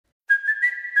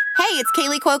it's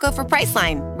Kaylee Cuoco for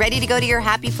Priceline. Ready to go to your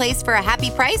happy place for a happy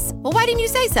price? Well, why didn't you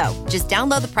say so? Just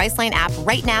download the Priceline app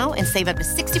right now and save up to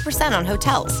 60% on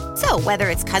hotels. So whether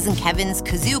it's Cousin Kevin's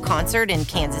Kazoo Concert in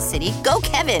Kansas City, go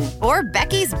Kevin, or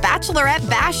Becky's Bachelorette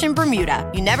Bash in Bermuda,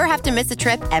 you never have to miss a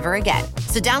trip ever again.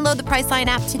 So download the Priceline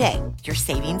app today. Your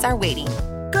savings are waiting.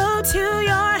 Go to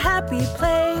your happy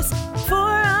place for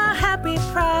a happy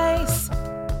price.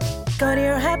 Go to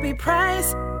your happy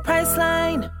price,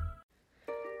 Priceline.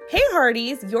 Hey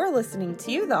Hardies, you're listening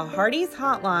to the Hardies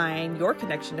Hotline, your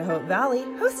connection to Hope Valley,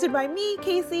 hosted by me,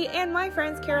 Casey, and my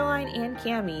friends Caroline and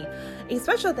Cammie. A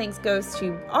special thanks goes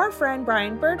to our friend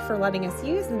Brian Bird for letting us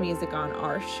use the music on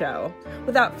our show.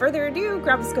 Without further ado,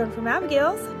 grab a scone from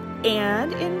Abigail's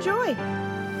and enjoy.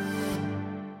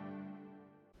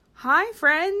 Hi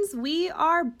friends, we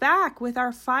are back with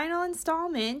our final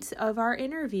installment of our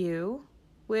interview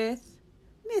with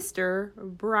Mr.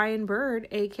 Brian Bird,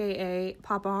 aka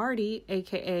Papa Hardy,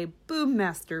 aka Boom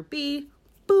Master B.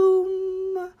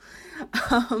 Boom.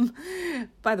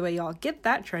 By the way, y'all, get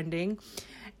that trending.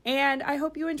 And I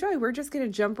hope you enjoy. We're just going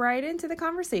to jump right into the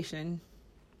conversation.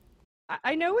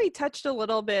 I know we touched a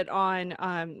little bit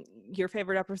on your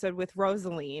favorite episode with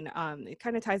Rosaline. It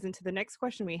kind of ties into the next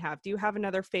question we have. Do you have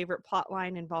another favorite plot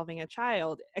line involving a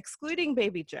child, excluding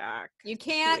Baby Jack? You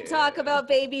can't talk about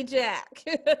Baby Jack.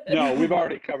 No, we've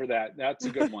already covered that. That's a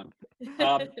good one.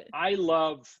 I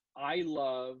love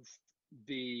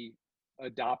the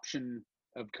adoption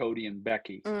of Cody and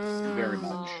Becky very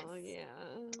much. Oh,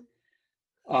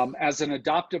 yeah. As an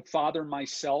adoptive father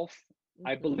myself,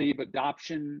 I believe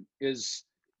adoption is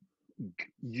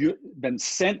been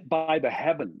sent by the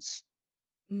heavens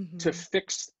to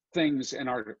fix things in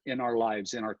our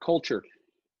lives, in our culture,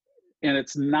 and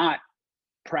it's not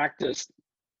practiced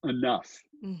enough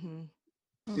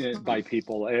by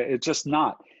people. It's just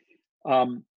not.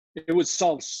 It would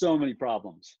solve so many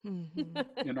problems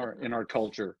in our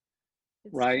culture,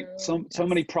 it's right? True. So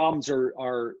many problems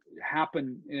are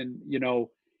happen in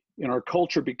our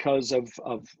culture because of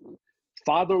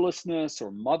fatherlessness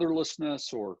or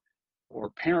motherlessness or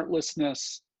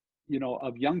parentlessness,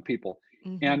 of young people.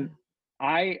 And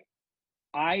I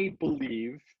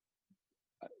believe,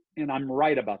 and I'm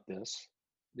right about this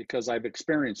because I've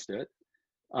experienced it,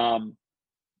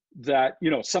 that,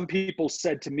 some people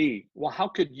said to me, well, how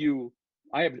could you,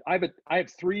 I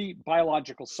have 3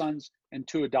 biological sons and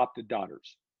 2 adopted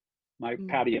daughters.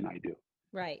 Patty and I do.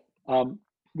 Right.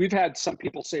 We've had some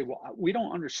people say, well, we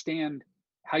don't understand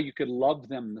how you could love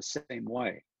them the same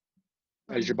way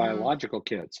as your biological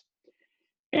kids.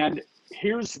 And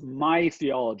here's my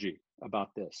theology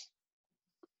about this.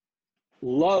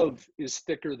 Love is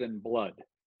thicker than blood.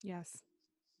 Yes.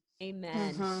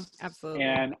 Amen. Absolutely.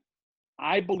 And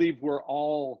I believe we're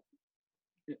all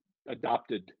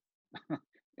adopted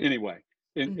anyway,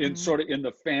 in sort of in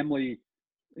the family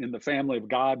of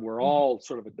God, we're all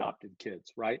sort of adopted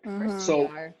kids, right?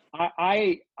 So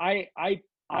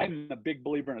I'm a big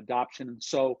believer in adoption. And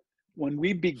so when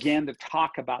we began to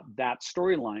talk about that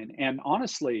storyline, and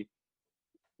honestly,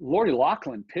 Lori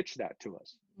Loughlin pitched that to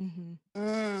us.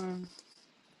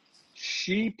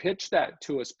 She pitched that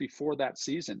to us before that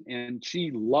season, and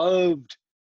she loved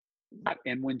that.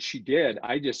 And when she did,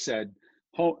 I just said,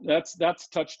 oh, that's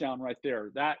touchdown right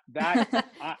there. That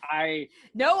I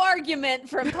no argument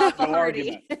from Papa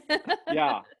Hardy.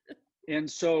 Yeah. And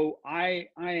so I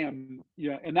am,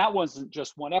 and that wasn't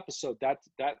just one episode.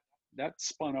 That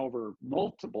spun over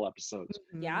multiple episodes.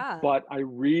 Yeah. But I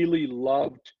really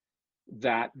loved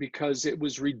that because it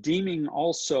was redeeming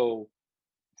also,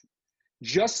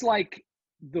 just like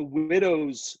the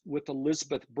widows with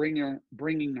Elizabeth bringing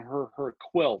her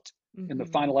quilt in the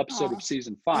final episode of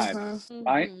season 5,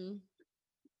 right?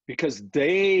 Because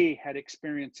they had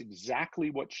experienced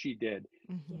exactly what she did,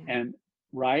 and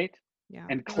right. Yeah.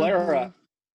 And Clara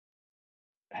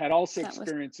had also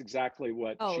experienced exactly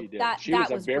what she did. She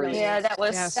was a very that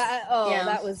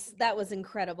was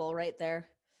incredible right there.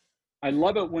 I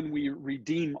love it when we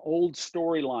redeem old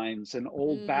storylines and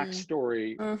old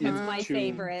backstory into my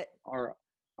favorite our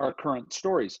current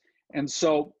stories. And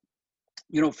so,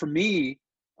 for me,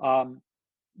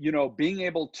 being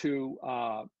able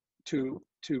to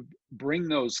bring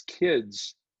those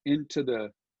kids into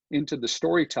the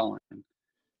storytelling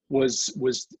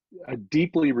was a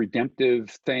deeply redemptive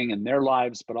thing in their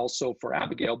lives, but also for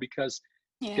Abigail, because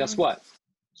guess what?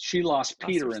 She lost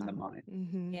Peter in the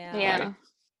mine. Yeah.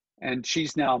 And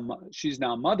she's now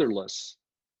motherless,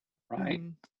 right?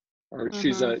 Or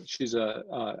she's a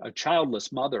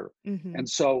childless mother. And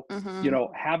so,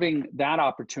 having that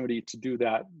opportunity to do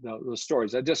those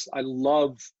stories, I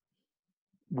love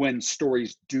when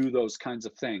stories do those kinds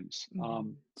of things.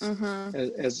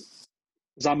 As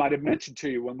I might have mentioned to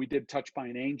you when we did Touched by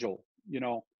an Angel, you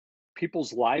know,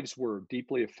 people's lives were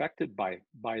deeply affected by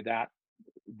that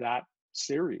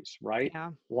series, right?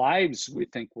 Yeah. Lives we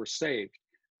think were saved.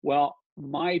 Well,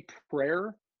 my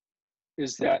prayer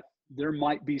is that there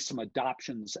might be some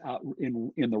adoptions out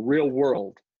in the real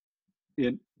world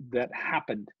that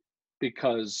happened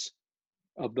because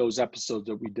of those episodes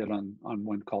that we did on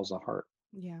When Calls the Heart.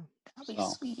 Yeah. That'd be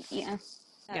sweet. Yeah.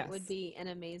 That would be an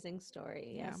amazing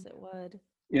story. Yeah. Yes, it would.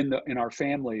 In our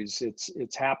families,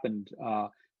 it's happened.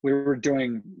 We were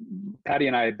doing, Patty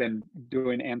and I had been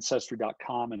doing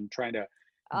Ancestry.com and trying to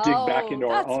dig back into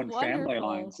our own family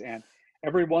lines. And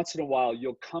every once in a while,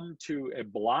 you'll come to a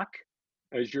block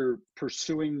as you're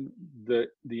pursuing the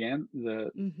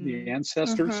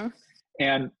ancestors,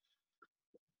 and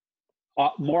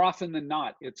more often than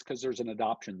not, it's because there's an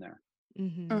adoption there,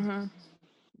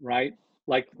 right?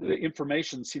 Like the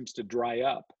information seems to dry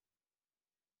up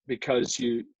because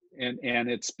and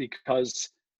it's because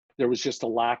there was just a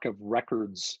lack of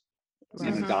records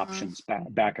in adoptions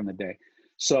back in the day.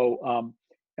 So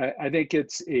I think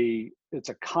it's a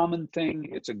common thing.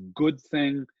 It's a good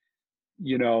thing,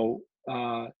 you know,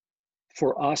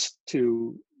 for us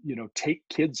to, you know, take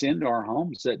kids into our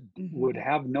homes that would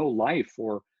have no life,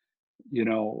 or, you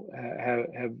know,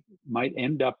 have might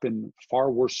end up in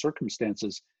far worse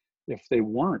circumstances if they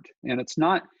weren't. And it's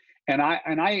not, and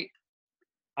I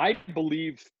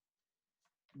believe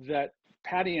that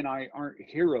Patty and I aren't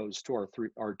heroes to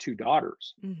our two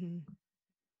daughters.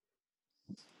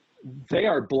 They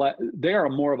are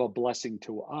more of a blessing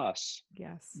to us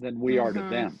than we are to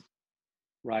them,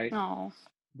 right?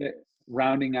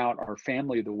 Rounding out our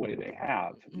family the way they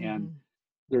have. And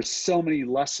there's so many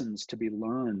lessons to be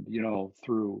learned, you know,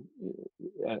 through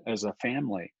as a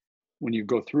family when you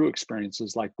go through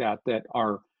experiences like that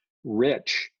are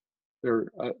rich.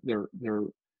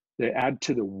 They add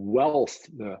to the wealth,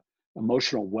 the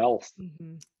emotional wealth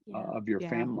of your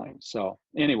family. So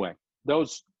anyway, I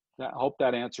hope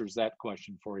that answers that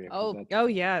question for you. Oh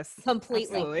yes,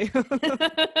 completely.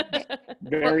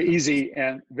 Very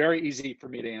easy for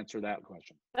me to answer that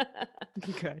question.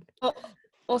 Good.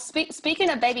 Well, speaking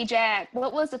of baby Jack,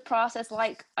 what was the process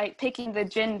like picking the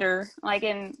gender? Like,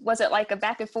 was it like a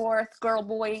back and forth, girl,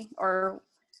 boy, or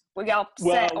were y'all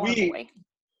set on boy?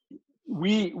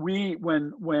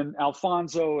 When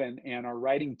Alfonso and our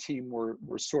writing team were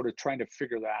sort of trying to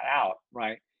figure that out,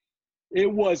 right? It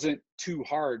wasn't too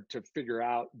hard to figure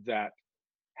out that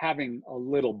having a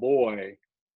little boy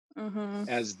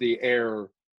as the heir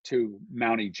to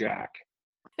Mountie Jack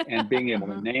and being able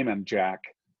to name him Jack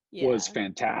was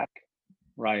fantastic,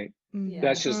 right?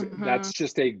 That's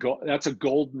just a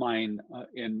gold mine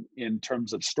in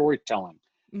terms of storytelling.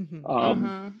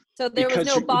 So there was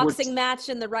no boxing match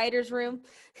in the writer's room?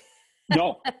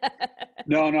 No.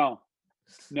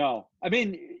 I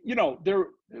mean, you know,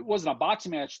 it wasn't a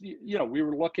boxing match. You know, we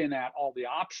were looking at all the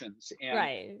options,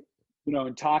 and you know,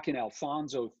 and talking to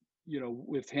Alfonso, you know,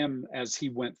 with him as he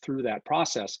went through that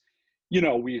process. You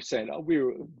know, we said we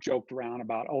joked around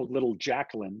about little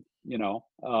Jacqueline. You know,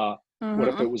 what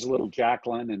if it was little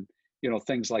Jacqueline, and you know,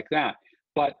 things like that.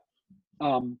 But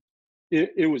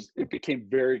it became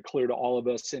very clear to all of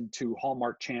us, and to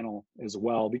Hallmark Channel as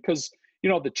well, because you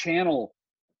know, the channel,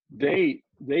 they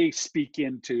speak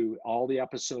into all the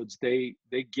episodes. They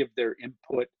give their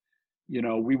input. You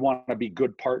know, we want to be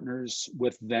good partners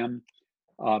with them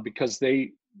because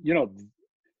they, you know,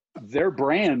 their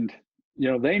brand,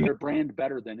 you know, they know their brand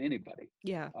better than anybody.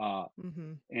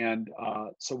 And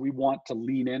so we want to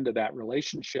lean into that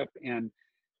relationship. And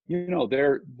you know,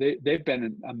 they've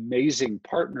been amazing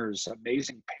partners,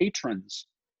 amazing patrons.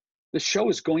 The show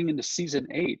is going into season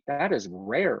 8. That is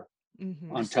rare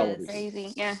on television.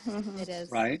 Crazy. Yeah. It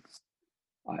is. Right.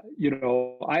 You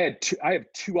know, I have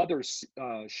two other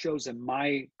shows in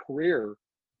my career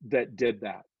that did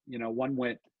that. You know, one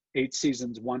went 8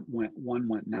 seasons, one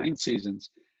went 9 seasons.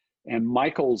 And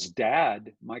Michael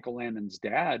Landon's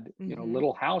dad, you know,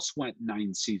 Little House went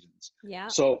 9 seasons. Yeah.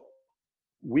 So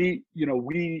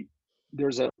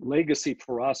there's a legacy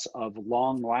for us of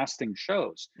long lasting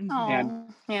shows.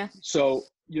 And so,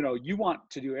 you know, you want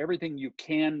to do everything you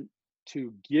can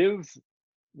to give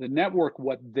the network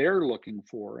what they're looking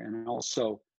for, and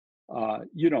also,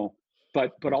 you know,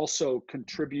 but also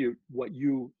contribute what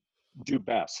you do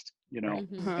best, you know,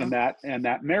 and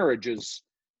that marriage is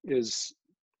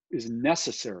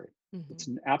necessary. It's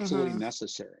absolutely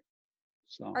necessary.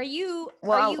 So are you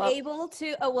able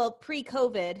to,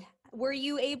 pre-COVID, were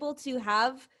you able to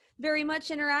have very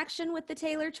much interaction with the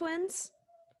Taylor twins?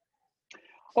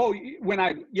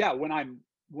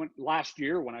 Last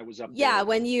year when I was up Yeah, there.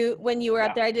 when you were up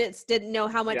Yeah. there, I just didn't know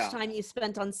how much Yeah. time you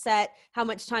spent on set, how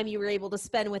much time you were able to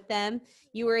spend with them.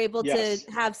 You were able Yes.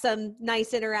 to have some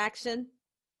nice interaction.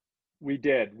 We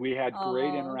did. We had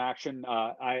great Oh. interaction.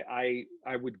 I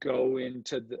would go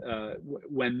into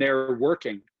when they're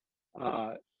working.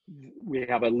 We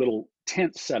have a little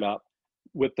tent set up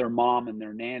with their mom and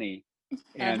their nanny,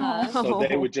 and so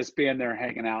they would just be in there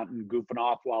hanging out and goofing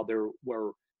off while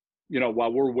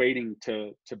while we're waiting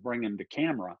to bring them to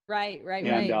camera. Right.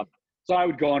 And so I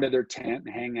would go into their tent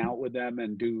and hang out with them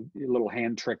and do little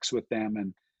hand tricks with them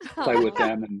and play with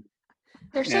them, and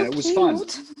it was fun.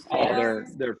 Oh,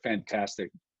 they're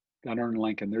fantastic. Gunnar and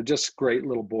Lincoln, they're just great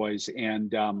little boys.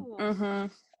 And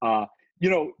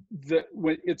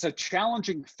it's a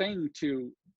challenging thing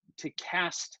to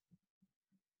cast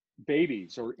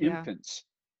babies or infants,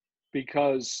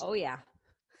 because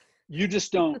you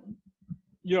just don't,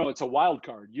 it's a wild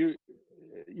card. You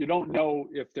don't know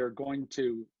if they're going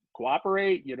to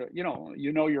cooperate. You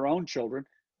know your own children.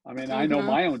 I mean, I know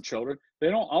my own children. They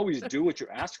don't always do what you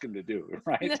ask them to do,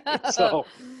 right? So,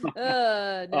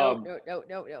 no.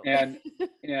 And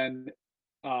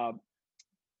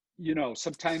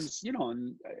sometimes,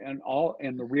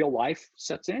 and the real life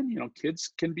sets in.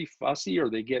 Kids can be fussy, or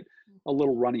they get a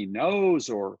little runny nose,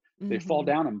 or they fall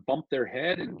down and bump their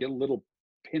head and get a little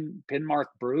pin mark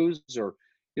bruise, or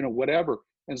whatever.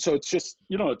 And so it's just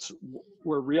it's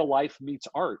where real life meets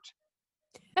art,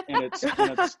 and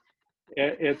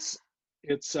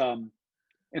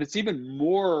it's even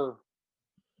more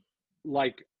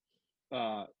like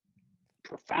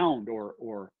profound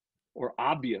or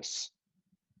obvious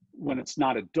when it's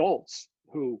not adults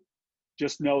who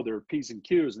just know their P's and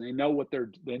Q's, and they know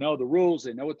the rules,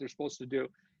 they know what they're supposed to do.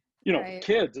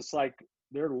 Kids, it's like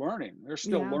they're learning. They're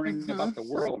still learning about the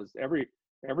world. Every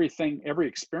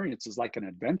experience is like an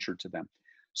adventure to them.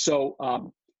 So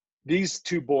these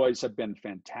two boys have been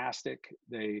fantastic.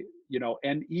 They,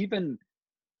 and even,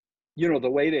 the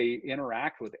way they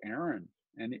interact with Aaron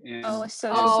and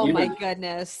my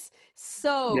goodness.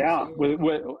 So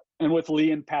cool. with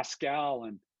Lee and Pascal,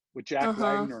 and with Jack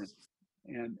Wagner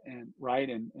and right.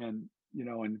 And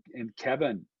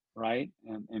Kevin, right.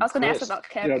 And I was going to Chris, ask about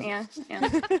Kevin.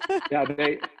 Yeah.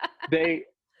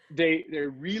 They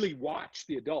really watch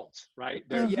the adults, right?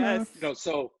 Yes.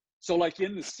 So like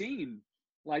in the scene,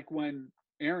 like when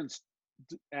Aaron's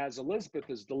as Elizabeth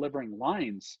is delivering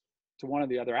lines to one of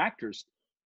the other actors,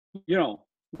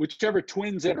 whichever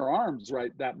twin's in her arms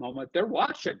right that moment, they're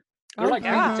watching. They're paying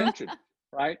attention,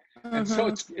 right? And so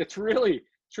it's really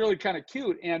kind of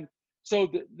cute. And so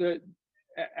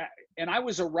and I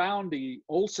was around the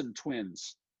Olsen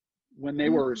twins when they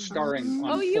were starring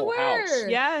on Full House.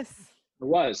 Yes. It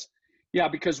was. Yeah,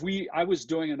 because I was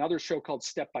doing another show called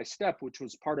Step by Step, which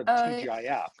was part of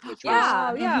TGIF, which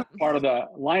was part of the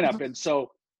lineup. And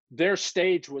so their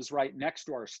stage was right next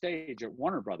to our stage at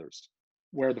Warner Brothers,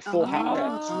 where the Full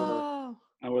House were,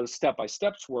 and where the Step by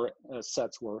Steps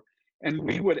sets were. And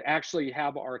we would actually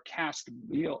have our cast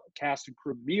and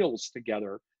crew meals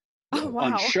together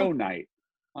on show night,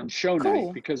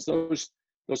 because those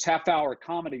half-hour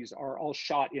comedies are all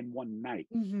shot in one night.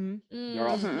 The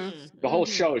whole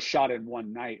show is shot in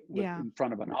one night in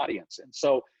front of an audience. And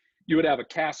so you would have a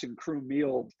cast and crew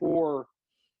meal before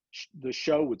the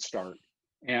show would start.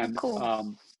 And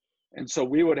and so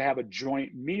we would have a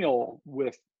joint meal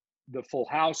with the Full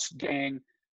House gang,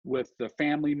 with the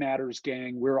Family Matters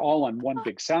gang. We're all on one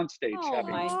big soundstage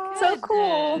so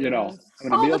cool. in a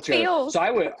wheelchair.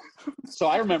 So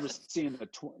I remember seeing the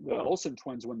Olsen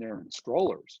twins when they're in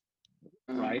strollers,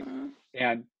 right?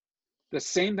 And the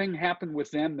same thing happened with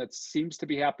them that seems to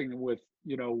be happening with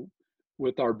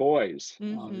our boys,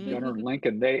 Gunnar and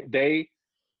Lincoln.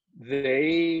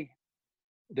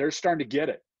 They're starting to get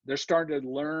it. They're starting to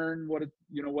learn what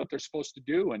they're supposed to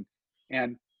do,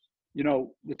 and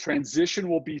the transition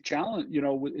will be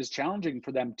is challenging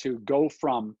for them to go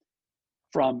from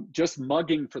just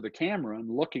mugging for the camera and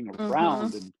looking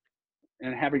around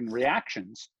and having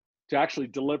reactions to actually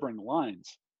delivering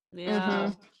lines.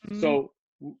 So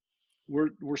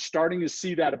we're starting to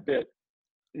see that a bit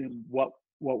in what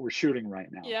we're shooting right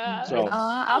now. So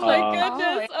oh my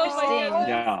goodness.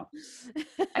 Yeah.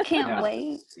 I can't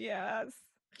wait. Yes.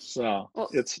 So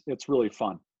it's really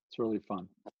fun. It's really fun.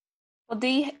 Well, do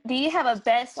you have a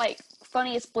best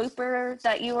funniest blooper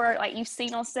that you've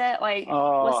seen on set? What's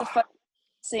the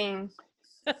funniest scene?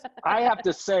 I have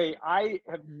to say, I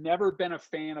have never been a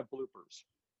fan of bloopers.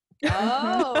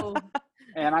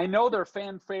 And I know they're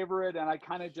fan favorite, and I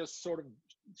kind of just sort of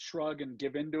shrug and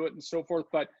give into it and so forth.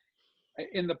 But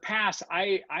in the past,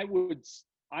 I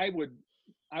I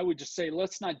would just say,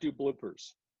 let's not do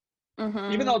bloopers,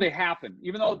 even though they happen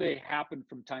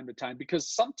from time to time, because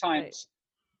sometimes,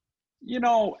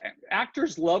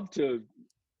 actors love to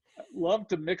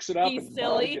mix it up Be and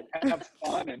silly. and have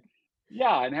fun and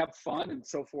have fun and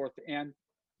so forth. And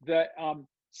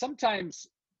sometimes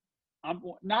I'm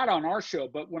not on our show,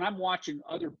 but when I'm watching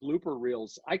other blooper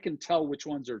reels, I can tell which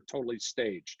ones are totally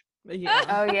staged. Yeah.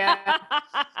 Oh yeah.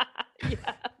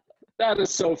 Yeah. That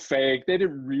is so fake. They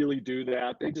didn't really do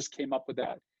that. They just came up with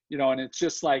that, and it's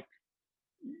just like,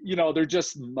 they're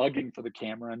just mugging for the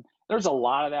camera. And there's a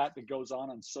lot of that goes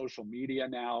on social media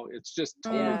now. It's just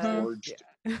totally forged,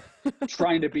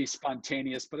 trying to be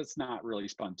spontaneous, but it's not really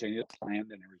spontaneous,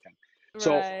 planned and everything.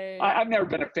 So I've never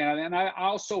been a fan of that. And I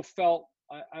also felt,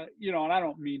 and I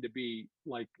don't mean to be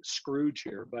like Scrooge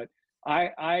here, but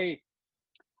I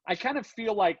kind of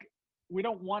feel like we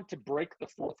don't want to break the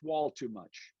fourth wall too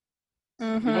much.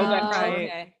 You know that term?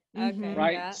 Okay.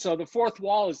 Right. Yeah. So the fourth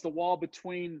wall is the wall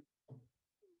between,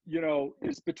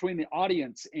 is between the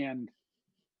audience and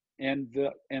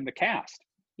the cast.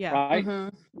 Yeah. Right.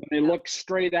 When they look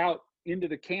straight out into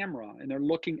the camera and they're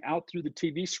looking out through the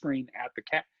TV screen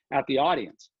at the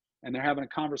audience, and they're having a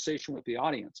conversation with the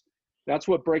audience. That's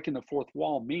what breaking the fourth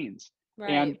wall means. Right.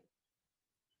 And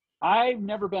I've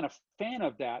never been a fan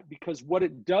of that, because what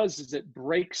it does is it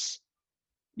breaks,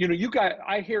 you guys,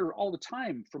 I hear all the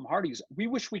time from Hardee's, we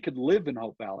wish we could live in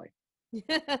Hope Valley.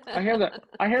 I hear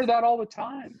that all the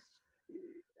time.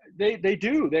 They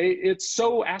do. It's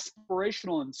so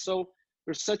aspirational, and so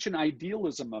there's such an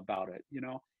idealism about it,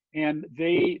 and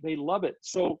they love it.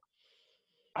 So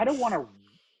I don't want to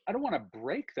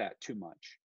break that too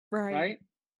much. Right.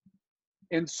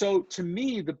 And so to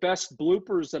me, the best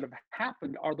bloopers that have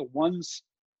happened are the ones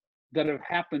that have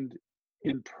happened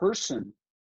in person,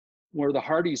 where the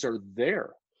Hardees are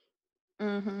there.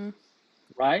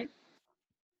 Right.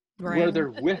 Where they're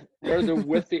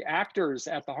with the actors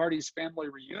at the Hardees family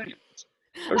reunions.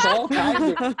 There's all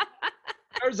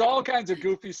kinds of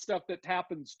goofy stuff that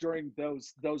happens during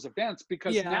those events,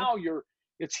 because now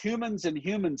it's humans and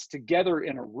humans together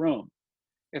in a room.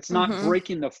 It's not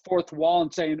breaking the fourth wall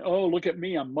and saying, oh, look at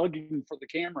me, I'm mugging for the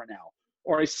camera now.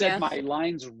 Or I said my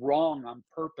lines wrong on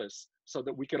purpose so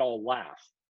that we could all laugh.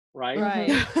 Right.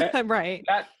 Right.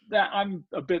 That I'm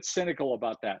a bit cynical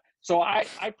about that. So I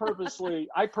personally,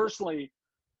 I'm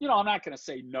not going to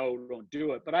say no, don't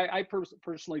do it, but I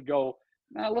personally go,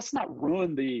 let's not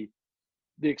ruin the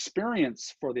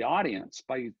experience for the audience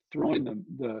by throwing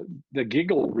the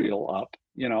giggle reel up.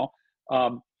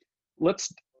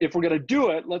 If we're going to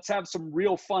do it, let's have some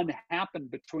real fun happen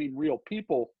between real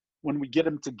people when we get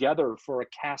them together for a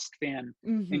cast fan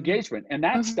engagement. And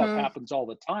that stuff happens all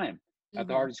the time at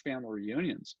the Hardee's family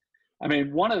reunions. I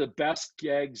mean, one of the best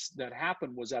gags that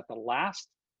happened was at the last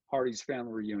Hardee's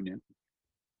family reunion,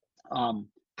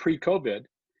 pre-COVID,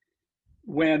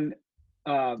 when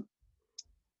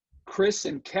Chris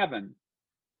and Kevin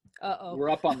were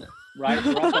up on the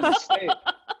stage.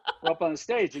 We're up on the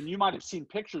stage, and you might have seen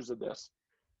pictures of this,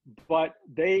 but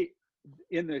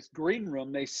in this green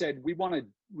room, they said, we want to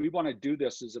do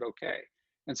this. Is it okay?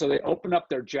 And so they opened up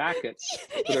their jackets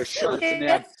for their shirts,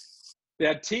 and they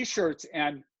had T-shirts,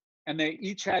 and they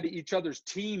each had each other's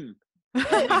team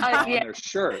on their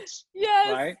shirts.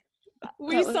 Yes. Right.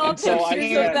 We saw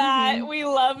pictures of that. We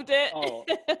loved it. Oh,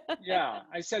 yeah.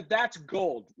 I said, that's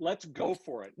gold. Let's go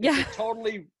for it. Yeah.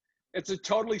 It's a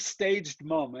totally staged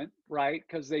moment, right?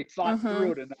 Because they thought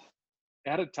through it enough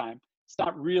ahead of time. It's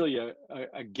not really a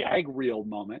gag reel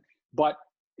moment, but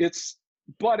it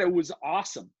was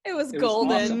awesome. It was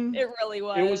golden. Awesome. It really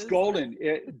was. It was golden.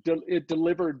 It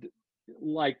delivered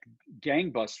like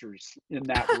gangbusters in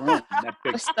that room, in that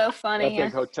big, so funny, that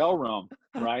big hotel room,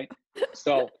 right?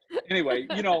 So anyway,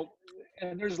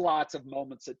 and there's lots of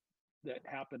moments that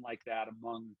happen like that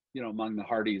among the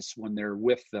Hardees when they're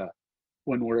with the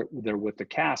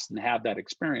cast and have that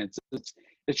experience.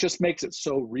 It just makes it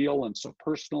so real and so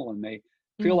personal, and they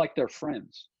feel like they're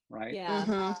friends, right?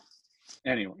 Yeah.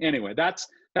 Anyway, that's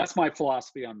my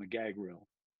philosophy on the gag reel.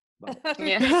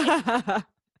 Yeah.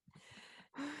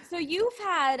 So you've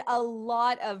had a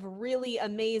lot of really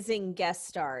amazing guest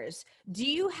stars. Do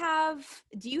you have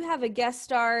a guest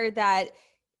star that,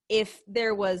 if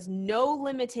there was no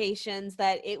limitations,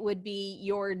 that it would be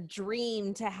your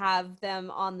dream to have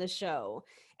them on the show?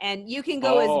 And you can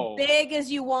go as big as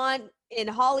you want in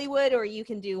Hollywood, or you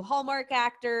can do Hallmark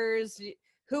actors,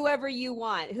 whoever you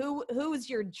want. Who is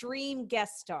your dream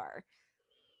guest star?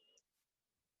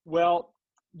 Well,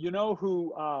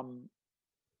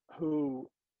 who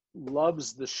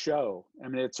loves the show. I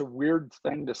mean, it's a weird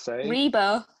thing to say.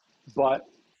 Reba. But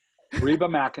Reba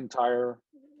McEntire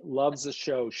loves the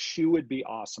show. She would be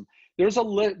awesome. There's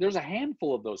a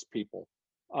handful of those people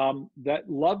that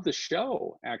love the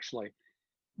show, actually.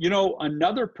 You know,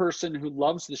 another person who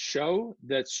loves the show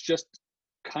that's just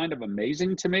kind of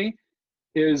amazing to me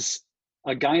is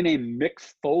a guy named Mick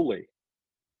Foley.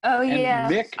 Oh, and yeah.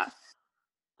 Mick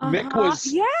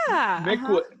was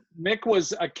Mick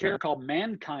was a character called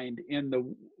Mankind in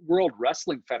the World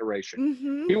Wrestling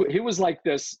Federation. He was like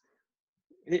this.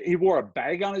 He wore a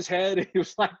bag on his head. He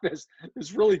was like this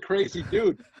really crazy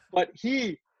dude. But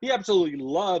he absolutely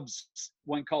loves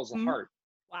When Calls the Heart.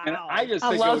 Wow. And I just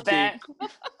think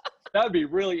that would be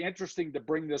really interesting to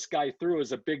bring this guy through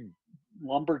as a big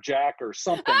lumberjack or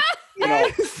something.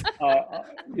 Yes.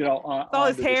 On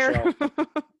his hair.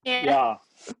 Yeah.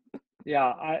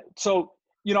 So,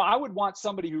 I would want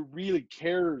somebody who really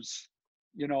cares,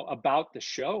 about the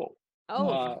show. Oh,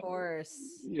 of course.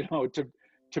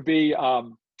 To be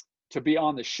on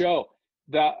the show.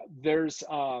 That there's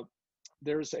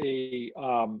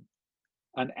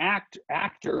an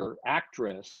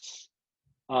actress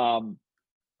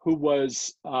who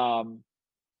was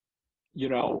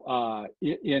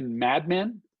in Mad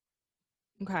Men.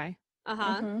 Okay.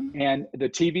 And the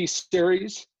TV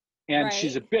series, and right.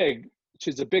 she's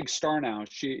a big star now.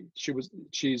 She's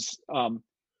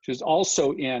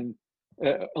also in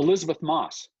Elizabeth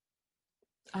Moss.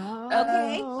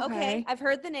 Oh, okay. I've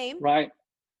heard the name. Right.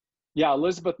 Yeah,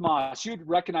 Elizabeth Moss. You'd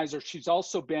recognize her. She's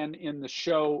also been in the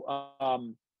show.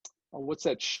 What's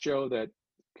that show? That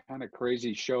kind of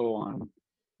crazy show on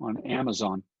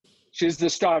Amazon. She's the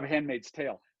star of Handmaid's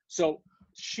Tale. So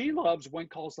she loves When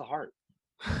Calls the Heart.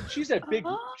 She's a big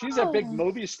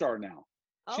movie star now.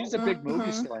 She's a big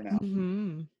movie star now.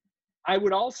 I've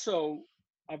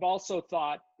also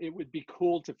thought it would be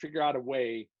cool to figure out a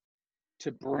way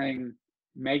to bring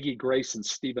Maggie Grace and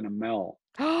Stephen Amell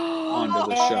onto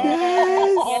the show.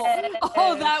 Yes.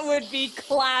 Oh, that would be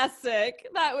classic.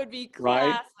 That would be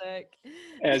classic. Right?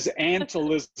 As Aunt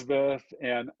Elizabeth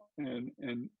and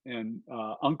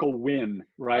Uncle Win,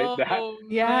 right?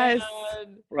 Yes.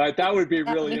 Right. That would be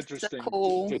really interesting so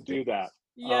cool. to do that.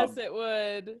 Yes, it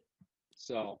would.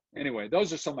 So anyway,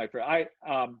 those are some of my favorite.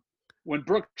 When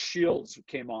Brooke Shields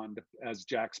came on as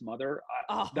Jack's mother,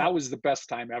 that was the best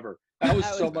time ever. That was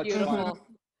so much fun.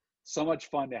 So much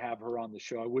fun to have her on the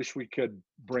show. I wish we could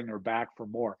bring her back for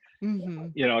more.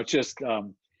 It's just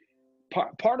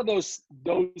part of those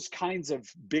kinds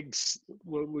of big,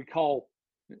 what we call,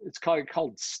 it's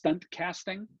called stunt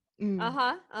casting.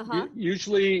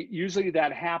 Usually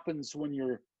that happens when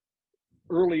you're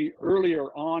earlier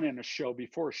on in a show,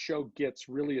 before a show gets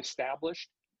really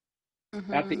established.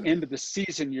 At the end of the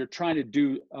season, you're trying to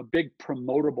do a big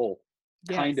promotable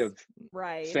kind of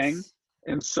thing.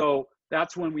 And so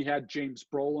that's when we had James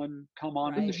Brolin come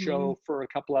on to the show for a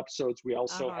couple episodes. We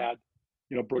also had,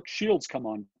 Brooke Shields come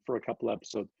on for a couple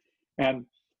episodes. And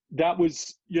that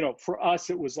was, for us,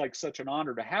 it was like such an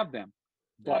honor to have them.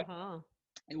 But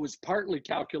it was partly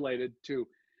calculated to,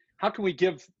 how can we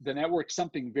give the network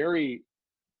something very,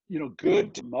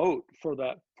 good to promote for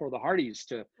the Hardys,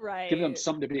 to give them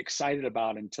something to be excited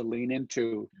about and to lean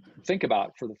into, think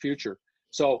about for the future.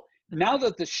 So now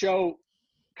that the show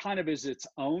kind of is its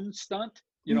own stunt,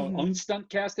 own stunt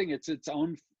casting, it's its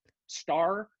own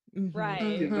star,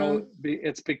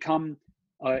 it's become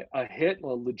a hit, a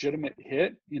legitimate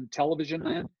hit in television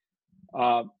land,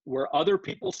 where other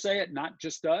people say it, not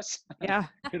just us. That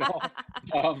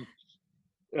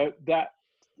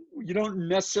you don't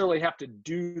necessarily have to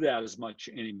do that as much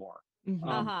anymore.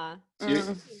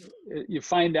 You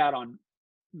find that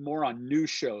more on new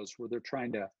shows where they're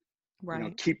trying to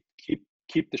keep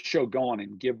the show going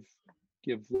and give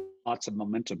lots of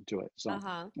momentum to it. So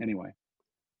anyway.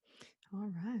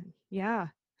 All right. Yeah.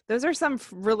 Those are some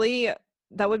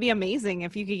that would be amazing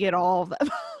if you could get all of them.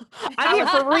 I'm here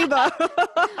for Reba.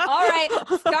 All right.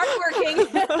 Start working.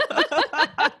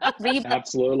 Reba.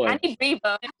 Absolutely. I need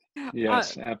Reba.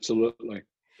 Yes, absolutely.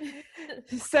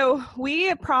 So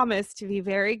we promised to be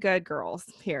very good girls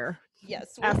here.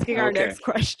 Yes. Asking our next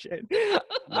question.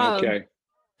 Okay.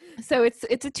 So it's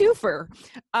a twofer.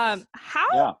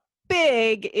 How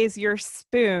big is your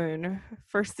spoon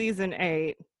for season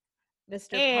 8?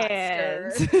 Mr.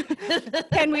 And Potster.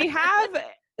 Can we have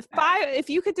 5, if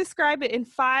you could describe it in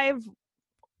 5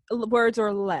 words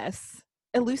or less,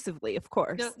 elusively, of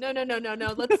course. No.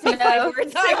 Let's say 5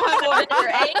 words. Hey,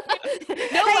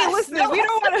 listen, we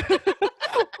don't want to.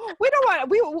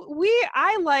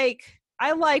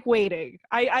 I like waiting.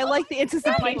 I like the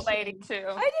anticipation. I like waiting too.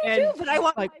 I do too, but I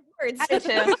want 5 words.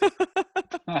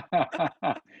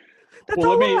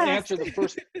 Well, let me answer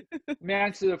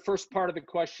the first part of the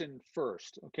question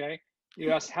first. Okay.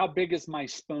 You asked, how big is my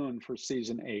spoon for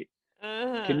season 8?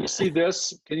 Can you see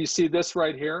this? Can you see this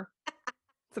right here?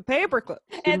 It's a paperclip.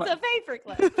 It's a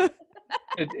paperclip.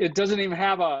 It doesn't even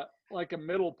have a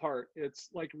middle part. It's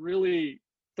like really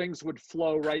things would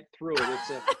flow right through it.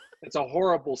 It's a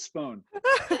horrible spoon.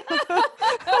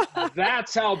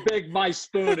 That's how big my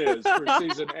spoon is for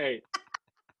season 8.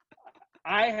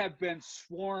 I have been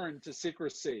sworn to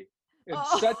secrecy in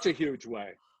such a huge way.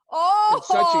 Oh, in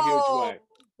such a huge way.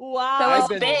 Wow, So I've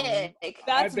it's been- big.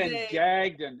 that's I've been big.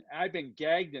 gagged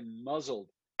and muzzled.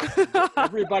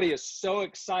 Everybody is so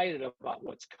excited about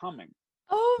what's coming.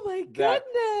 Oh my that-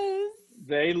 goodness.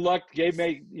 They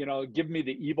give me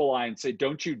the evil eye and say,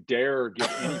 "Don't you dare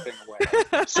give anything away."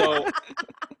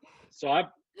 So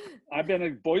I've been a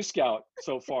Boy Scout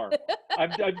so far.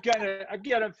 I've got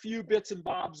a few bits and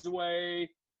bobs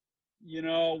away. You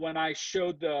know, when I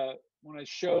showed the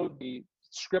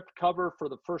script cover for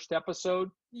the first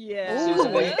episode. Yeah.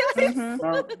 Season 8.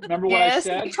 Mhm. Remember what I Yes,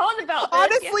 said? you told about this.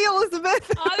 Honestly,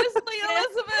 Elizabeth. Honestly,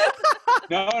 Elizabeth.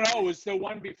 No, it was the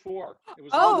one before. It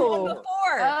was Oh. the One one before.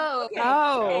 before. Oh, Okay.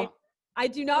 Oh. I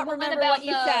do not The one remember about what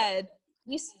you the- said.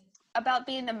 About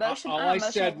being emotional. All I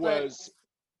said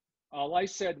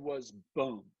was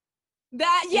boom.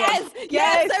 That Yes.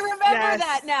 yes, I remember Yes.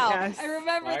 that now. Yes. I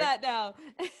remember Right? that now.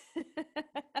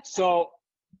 So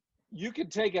you can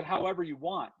take it however you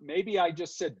want. Maybe I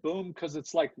just said boom because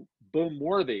it's like boom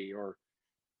worthy, or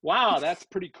wow, that's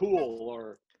pretty cool,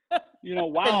 or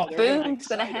wow, they're gonna be Boom's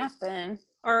gonna excited. happen.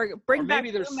 Or bring Or back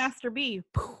maybe there's- Master B.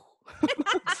 There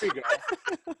you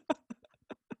go.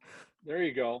 There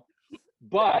you go.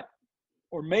 But,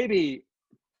 or maybe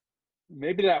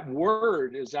that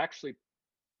word is actually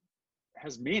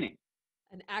has meaning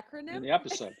An in acronym? the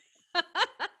episode.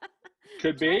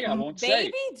 Could be. I won't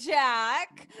say. Baby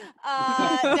Jack.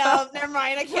 No, never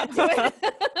mind. I can't do it.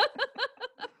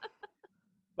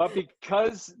 But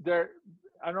because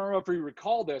I don't know if you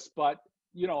recall this, but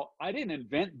I didn't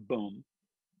invent boom.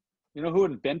 You know who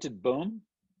invented boom?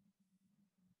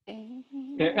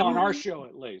 On our show,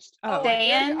 at least. Oh.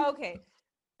 Dan? Okay.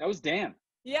 That was Dan.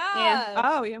 Yeah.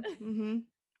 Oh, yeah. Mm-hmm.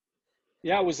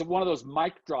 Yeah, it was one of those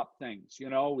mic drop things. It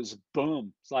was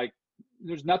boom. It's like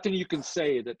there's nothing you can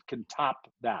say that can top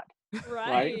that.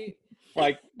 Right.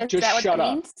 Like, Is just that what shut it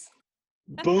up. means?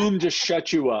 Boom, just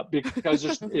shut you up, because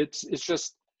it's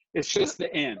just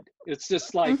the end. It's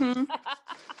just like Mhm.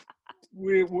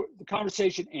 the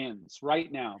conversation ends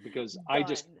right now because I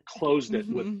just Done. closed it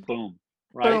Mhm. with boom,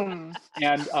 right? Boom.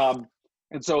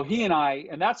 And so he and I,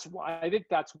 and I think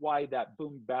that's why that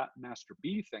boom bat Master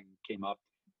B thing came up,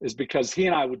 is because he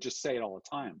and I would just say it all the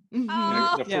time.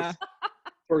 Oh. The Yeah.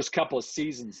 first couple of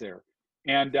seasons there.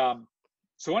 And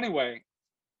so anyway,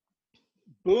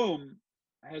 boom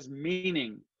has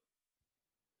meaning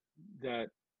that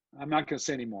I'm not going to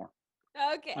say anymore.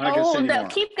 Okay. I'm not gonna say Oh no! anymore.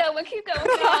 Keep going. Keep going.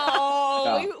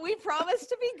 No, No. we promised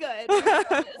to be good. We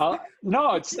promised.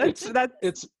 No,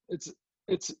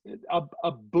 it's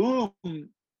a boom,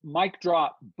 mic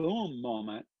drop boom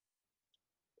moment,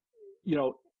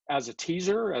 as a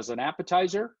teaser, as an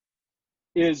appetizer,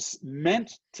 is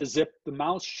meant to zip the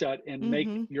mouth shut and make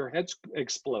Mhm. your heads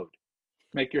explode.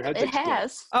 Make your heads It explode.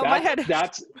 has. Oh, my head.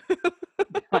 That's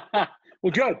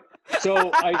well, good. So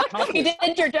I You accomplished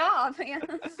did your job. Yeah.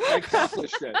 I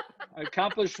accomplished it. I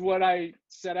accomplished what I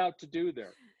set out to do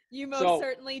there. You most So-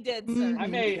 certainly did, sir.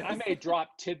 Mhm. I may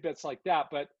drop tidbits like that,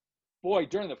 but boy,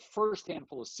 during the first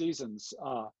handful of seasons,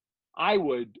 I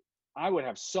would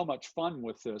have so much fun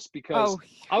with this, because Oh,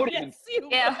 I would even Yes, you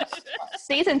Yeah.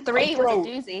 Season 3 was a throw-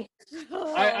 doozy.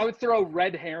 would. I would throw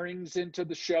red herrings into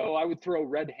the show. I would throw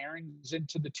red herrings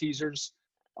into the teasers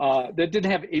that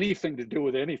didn't have anything to do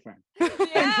with anything.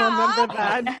 I remember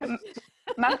that.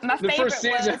 My The favorite first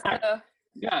season- was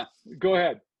Yeah, go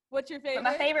ahead. What's your favorite?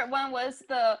 my favorite one was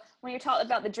when you're talking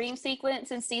about the dream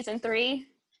sequence in season 3.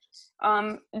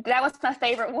 That was my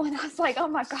favorite one. I was like, oh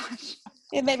my gosh,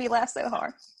 it made me laugh so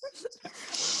hard.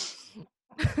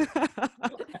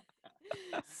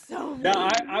 So Yeah,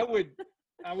 mean.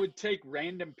 I would take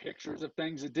random pictures of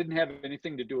things that didn't have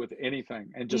anything to do with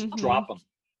anything and just Mhm. drop them,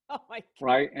 Oh my God.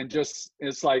 right? And just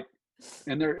it's like,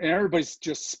 and everybody's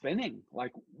just spinning.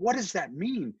 Like, what does that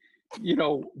mean?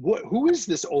 Who is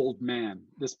this old man?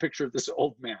 This picture of this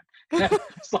old man.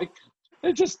 It's like,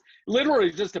 it just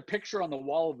literally just a picture on the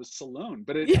wall of a saloon,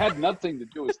 but it had nothing to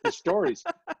do with the stories.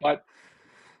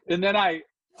 And then I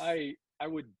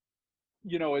would,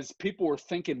 as people were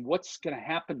thinking, what's going to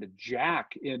happen to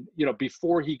Jack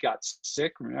before he got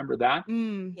sick, remember that?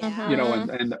 Mm. Yeah.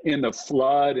 Mhm. And in the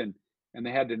flood, and and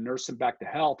they had to nurse him back to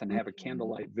health and have a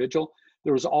candlelight vigil.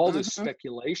 There was all this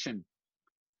speculation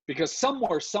because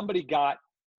somewhere somebody got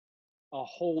a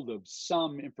hold of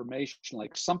some information,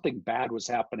 like something bad was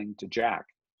happening to Jack.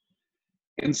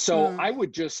 And so I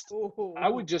would just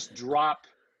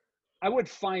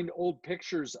find old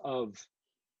pictures of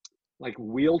like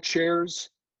wheelchairs,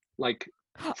 like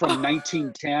from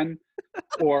 1910,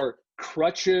 or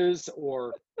crutches,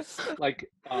 or like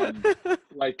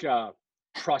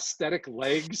prosthetic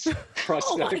legs.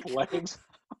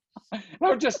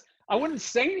 I wouldn't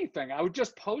say anything. I would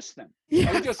just post them.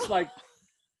 I would just like,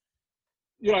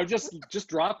 just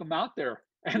drop them out there.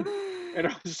 And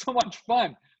it was so much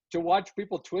fun to watch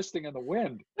people twisting in the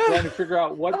wind, trying to figure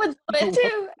out what. I would love it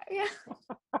too. Yeah.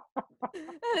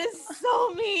 That is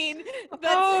so mean.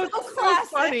 That's so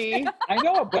classic. funny. I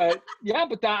know, but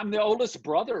I'm the oldest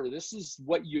brother. This is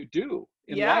what you do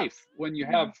in life when you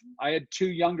have. I had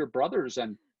two younger brothers,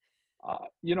 and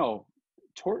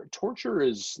torture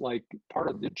is like part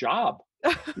of the job.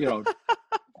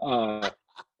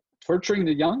 Torturing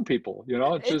the young people.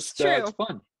 It's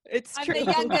fun. It's I'm true.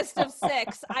 the youngest of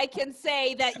 6. I can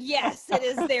say that, yes, it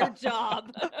is their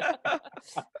job.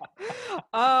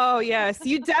 Oh, yes.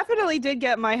 You definitely did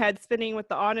get my head spinning with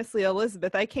the Honestly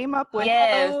Elizabeth. I came up with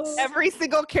every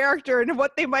single character and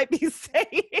what they might be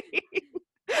saying.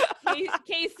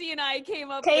 Casey and I came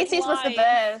up Casey's with was the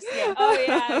best. Yeah. Oh,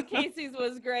 yeah. Casey's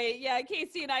was great. Yeah,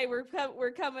 Casey and I were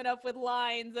coming up with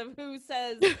lines of who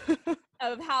says,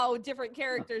 of how different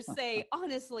characters say,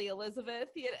 honestly, Elizabeth.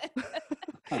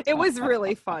 It was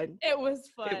really fun. It was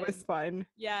fun. It was fun.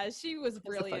 Yeah, she was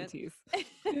brilliant.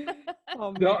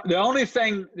 Oh, the only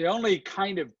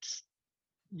kind of,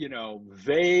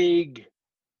 vague,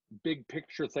 big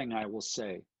picture thing I will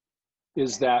say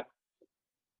is that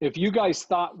if you guys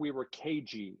thought we were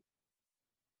cagey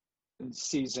in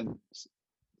season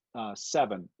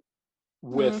 7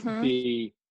 with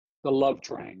the love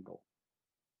triangle,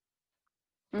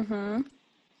 no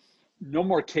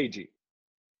more cagey.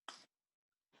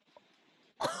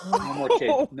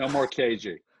 No more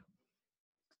cagey.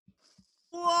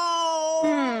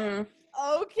 Whoa.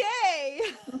 Okay.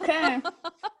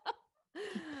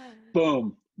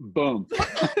 Boom. Okay,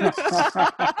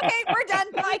 we're done.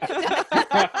 Mike.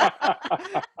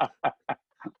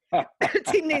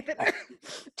 Team Nathan.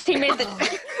 Casey,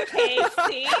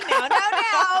 no.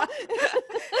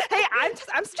 Hey, I'm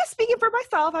just speaking for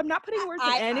myself. I'm not putting words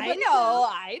in anybody's mouth.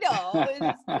 I know.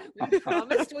 We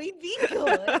promised we'd be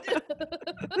good.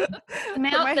 The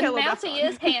Mountie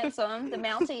is handsome. The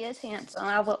Mountie is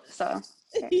handsome. There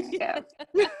you go.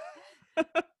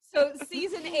 So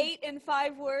season 8 in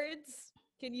 5 words.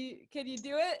 Can you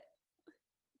do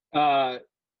it?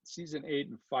 Season 8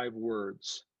 in 5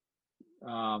 words.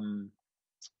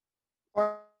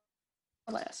 Or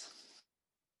less.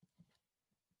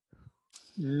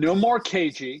 No more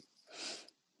cagey.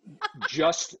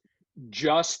 Just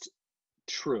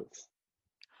truth.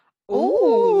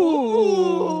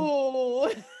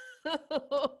 Ooh.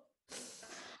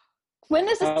 When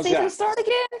does the season start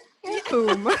again?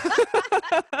 Boom.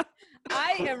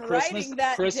 I am writing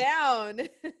that down.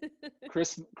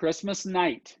 Christmas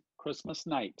night.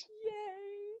 Yay.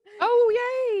 Oh,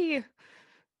 yay.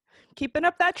 Keeping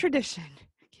up that tradition.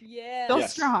 Yeah. Still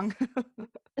strong.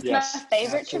 It's my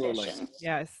favorite tradition.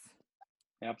 Yes.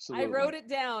 Absolutely. I wrote it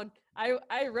down.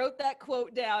 I wrote that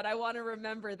quote down. I want to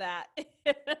remember that.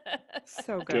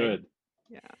 So good. Good.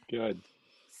 Yeah. Good.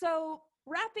 So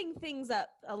wrapping things up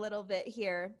a little bit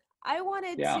here, I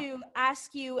wanted to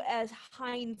ask you a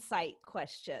hindsight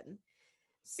question.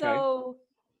 So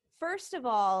first of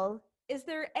all, is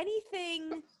there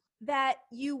anything that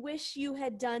you wish you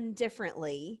had done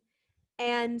differently?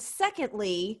 And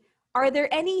secondly, are there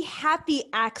any happy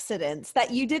accidents that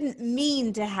you didn't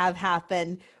mean to have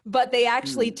happen, but they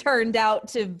actually turned out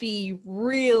to be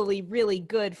really, really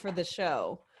good for the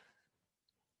show?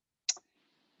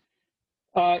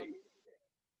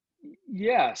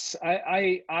 Yes,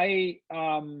 I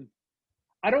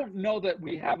don't know that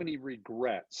we have any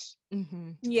regrets.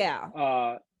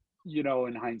 Yeah.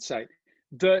 In hindsight,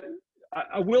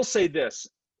 I will say this: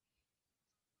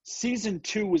 season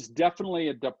 2 was definitely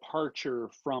a departure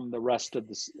from the rest of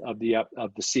the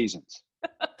seasons.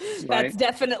 That's right?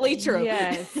 definitely true.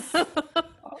 Yes.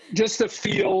 Just the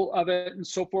feel of it and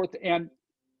so forth, and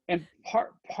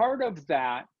part of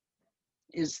that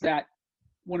is that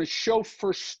when a show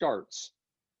first starts,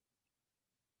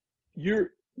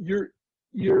 you're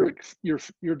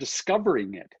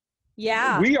discovering it.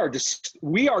 Yeah. We are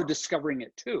discovering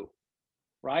it too,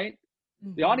 right?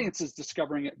 The audience is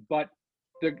discovering it, but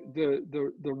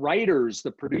the writers,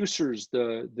 the producers,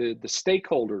 the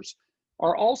stakeholders,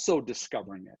 are also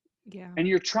discovering it. Yeah. And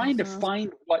you're trying to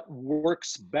find what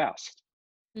works best.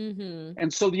 Mm-hmm.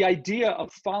 And so the idea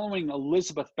of following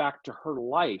Elizabeth back to her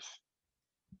life,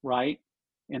 right,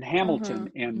 in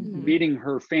Hamilton, and meeting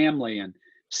her family and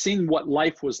seeing what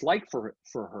life was like for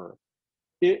her,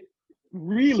 it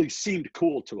really seemed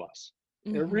cool to us.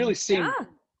 It really seemed,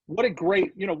 what a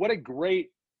great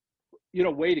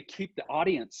way to keep the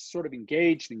audience sort of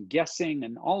engaged and guessing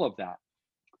and all of that.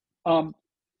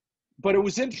 But it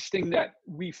was interesting that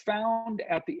we found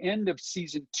at the end of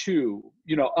season 2,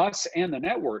 us and the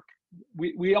network,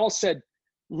 we all said,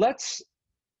 let's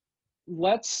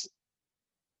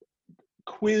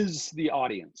quiz the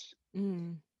audience.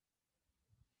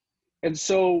 And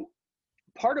so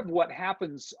part of what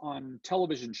happens on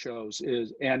television shows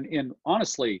is, and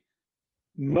honestly,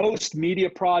 most media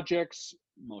projects,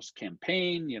 most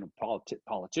campaign,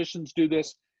 politicians do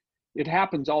this. It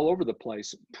happens all over the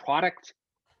place. Product,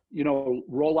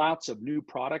 rollouts of new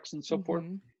products and so forth,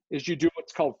 is you do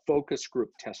what's called focus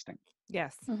group testing.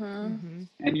 Yes. And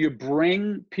you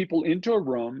bring people into a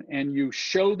room and you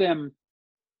show them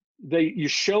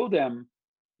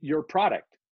your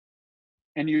product,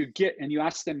 and you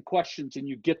ask them questions and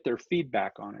you get their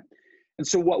feedback on it. And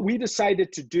so what we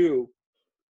decided to do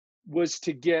was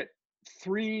to get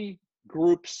 3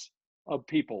 groups of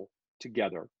people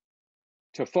together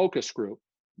to focus group.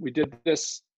 We did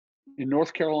this in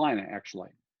North Carolina, actually.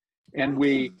 And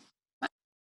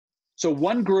so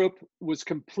one group was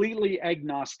completely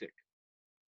agnostic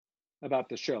about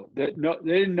the show. They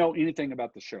didn't know anything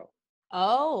about the show.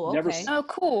 Oh, okay. Oh,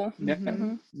 cool.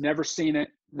 Never seen it,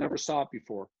 never saw it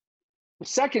before. The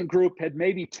second group had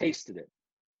maybe tasted it,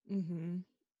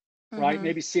 right?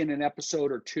 Maybe seen an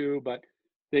episode or 2, but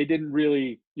they didn't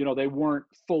really, they weren't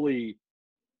fully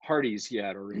Hardys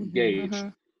yet or engaged.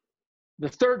 The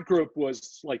third group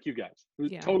was like you guys, who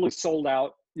totally sold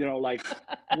out, like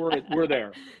we're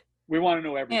there. We want to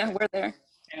know everything. Yeah, we're there.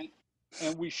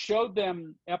 And we showed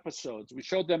them episodes. We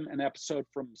showed them an episode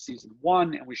from season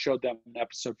 1, and we showed them an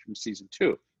episode from season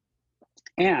 2.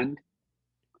 And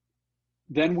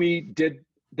then we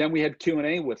had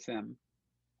Q&A with them.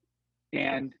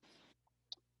 And,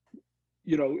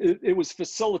 it was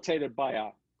facilitated by a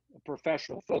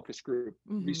professional focus group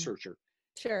researcher.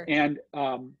 Sure. And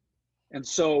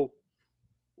so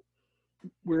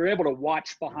we were able to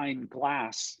watch behind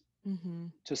glass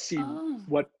to see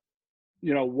what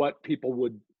people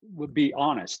would be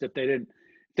honest if they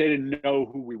didn't know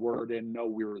who we were, didn't know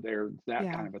we were there,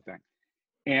 that kind of a thing.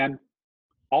 And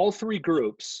all 3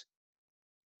 groups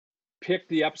picked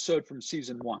the episode from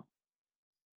season 1.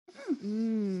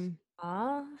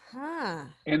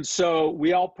 And so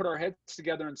we all put our heads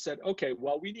together and said, okay,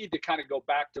 well, we need to kind of go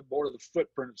back to more of the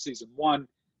footprint of season 1,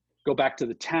 go back to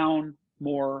the town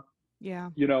more,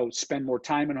 spend more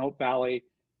time in Hope Valley,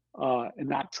 and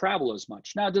not travel as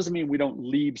much. Now, it doesn't mean we don't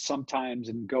leave sometimes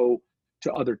and go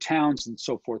to other towns and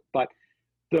so forth, but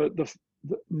the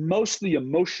most of the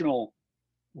emotional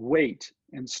weight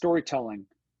and storytelling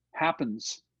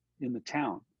happens in the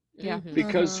town.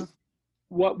 Because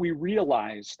what we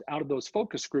realized out of those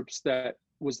focus groups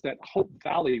was that Hope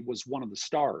Valley was one of the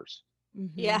stars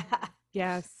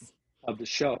of the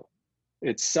show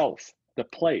itself, the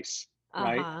place,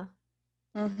 right?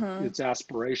 It's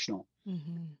aspirational.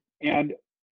 And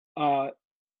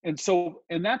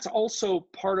that's also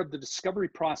part of the discovery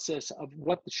process of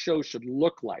what the show should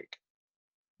look like,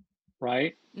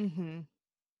 right?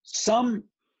 Some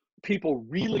people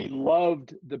really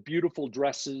loved the beautiful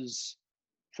dresses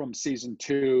from season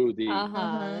 2,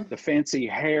 the fancy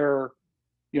hair,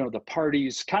 the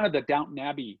parties, kind of the Downton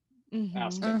Abbey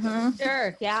aspect.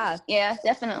 Sure, yeah,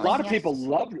 definitely. A lot of people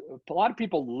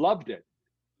loved it,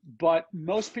 but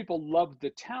most people loved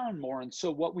the town more. And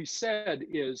so what we said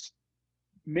is,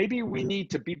 maybe we need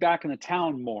to be back in the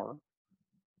town more,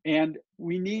 and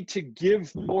we need to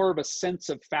give more of a sense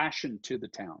of fashion to the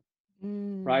town,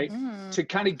 right? To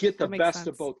kind of get the best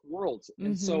of both worlds.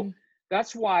 And so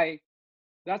that's why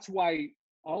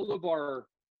all of our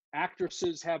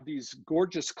actresses have these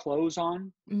gorgeous clothes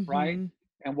on, right?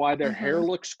 And why their hair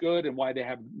looks good, and why they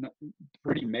have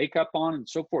pretty makeup on and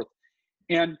so forth.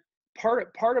 And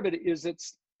part of it is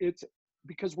it's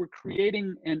because we're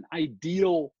creating an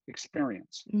ideal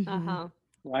experience,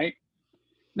 right?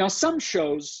 Now, some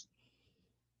shows,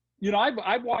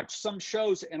 I've watched some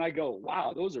shows and I go,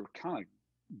 wow, those are kind of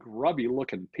grubby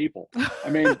looking people. I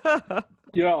mean,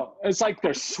 it's like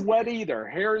they're sweaty, their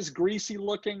hair is greasy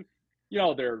looking,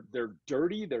 they're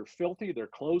dirty, they're filthy, their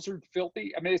clothes are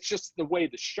filthy. I mean, it's just the way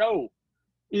the show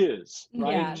is,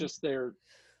 right? Just they're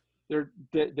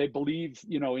they believe,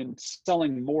 in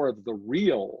selling more of the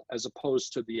real as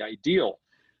opposed to the ideal.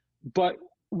 But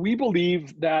we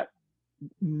believe that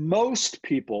most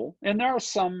people, and there are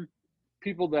some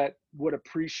people that would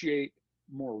appreciate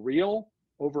more real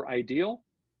over ideal,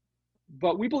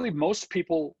 but we believe most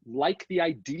people like the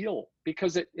ideal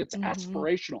because it's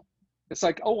aspirational. It's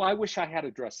like, oh, I wish I had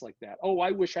a dress like that. Oh,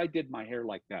 I wish I did my hair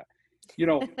like that.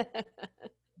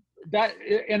 That,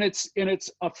 and it's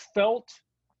a felt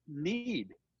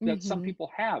need that some people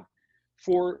have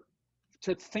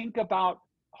to think about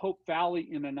Hope Valley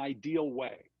in an ideal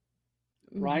way,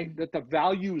 right? That the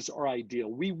values are ideal.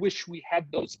 We wish we had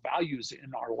those values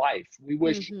in our life. We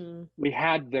wish we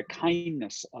had the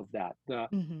kindness of that,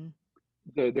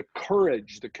 the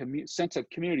courage, the sense of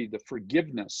community, the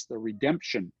forgiveness, the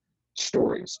redemption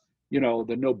stories,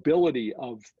 the nobility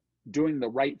of doing the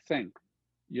right thing,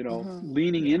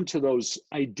 leaning into those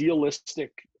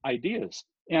idealistic ideas.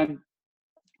 And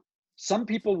some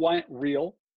people want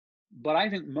real, but I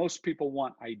think most people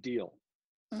want ideal.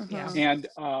 And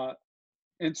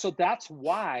so that's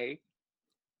why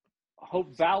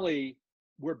Hope Valley,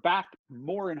 we're back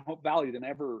more in Hope Valley than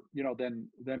ever, than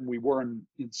we were in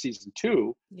season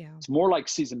 2. Yeah. It's more like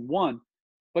season 1,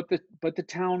 but the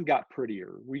town got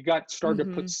prettier. We started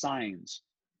to put signs.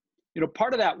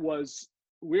 Part of that was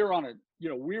we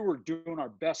were doing our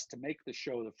best to make the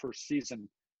show the first season,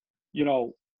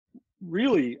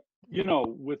 really,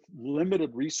 with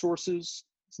limited resources.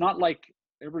 It's not like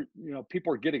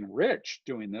people are getting rich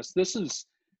doing this. This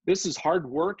is hard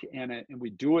work, and we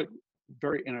do it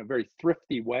in a very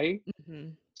thrifty way.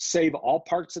 Save all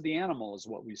parts of the animal is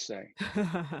what we say,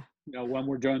 when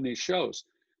we're doing these shows.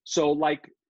 So like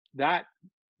that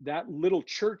little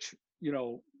church,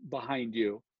 behind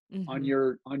you on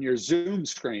your Zoom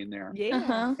screen there.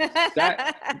 Yeah.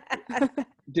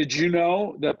 Did you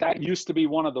know that used to be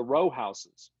one of the row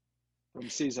houses from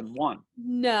season 1?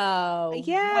 No.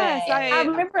 Yes, way. I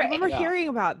remember hearing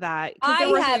about that. There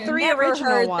were have 3 never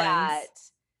original heard ones. that.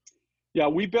 Yeah,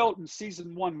 we built in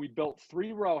season 1, we built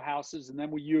 3 row houses, and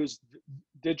then we used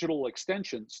digital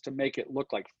extensions to make it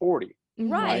look like 40.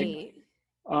 Right.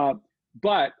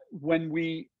 But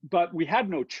we had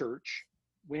no church.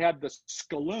 We had the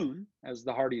skaloon, as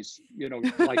the Hardys,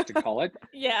 like to call it.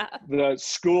 Yeah. The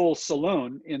school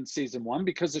saloon in season 1,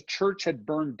 because the church had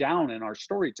burned down in our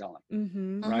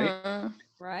storytelling. Right.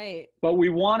 Right. But we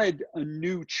wanted a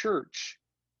new church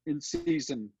in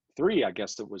season 3. I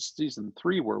guess it was season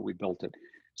 3 where we built it.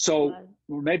 So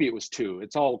maybe it was 2.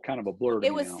 It's all kind of a blur.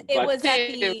 It was it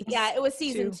was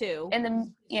season 2. And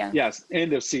then Yes,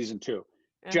 end of season 2.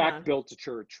 Jack built a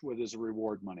church with his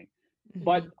reward money.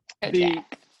 But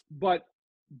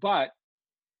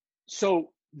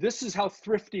so this is how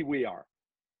thrifty we are.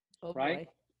 Right?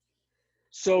 Boy.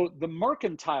 So the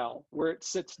Mercantile, where it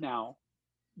sits now,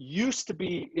 used to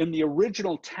be in the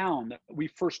original town that we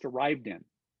first arrived in.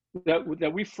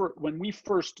 When we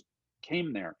first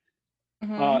came there,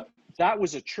 that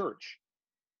was a church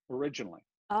originally,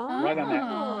 right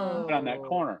on that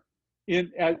corner.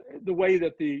 In the way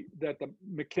that the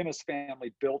McInnes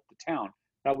family built the town,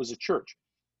 that was a church.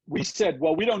 We said,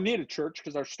 well, we don't need a church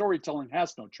because our storytelling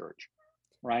has no church,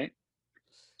 right?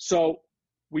 So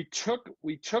we took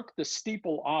the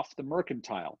steeple off the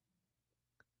Mercantile,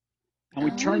 and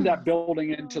we turned that building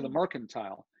into the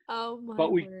Mercantile. Oh my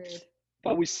word.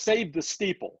 But we saved the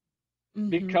steeple,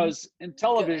 because in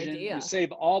television you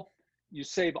save all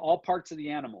parts of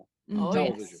the animal in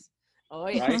television. Yes. Oh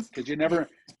yes. Right? Because you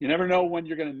never know when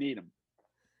you're going to need them.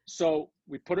 So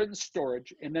we put it in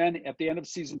storage, and then at the end of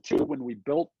season 2, when we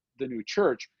built the new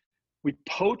church, we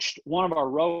poached one of our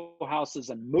row houses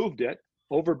and moved it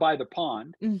over by the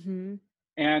pond,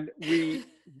 and we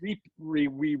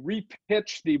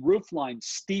repitched the roof line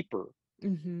steeper,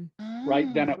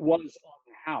 right, than it was on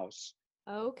the house.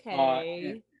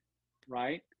 Okay.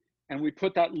 Right, and we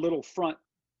put that little front,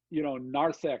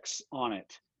 narthex on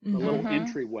it, the little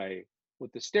entryway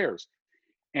with the stairs,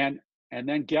 and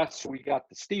then guess we got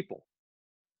the steeple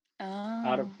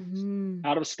out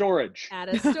of storage. Out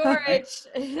of storage.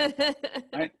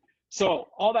 Right? So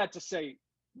all that to say,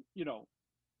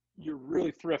 you're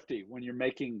really thrifty when you're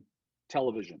making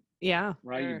television. Yeah.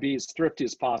 Right. Sure. You be as thrifty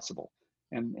as possible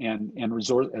and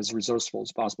as resourceful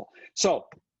as possible. So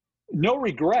no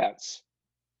regrets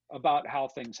about how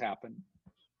things happen.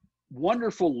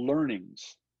 Wonderful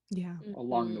learnings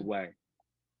along the way.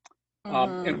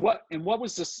 And what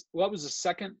was this? What was the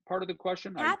second part of the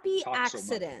question? Happy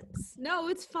accidents. No,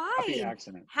 it's fine. Happy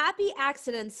accident. Happy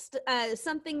accidents.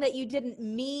 Something that you didn't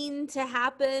mean to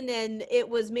happen, and it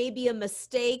was maybe a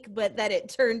mistake, but that it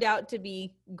turned out to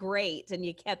be great, and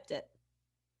you kept it.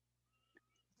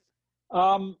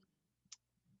 Probably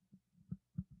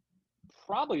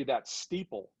that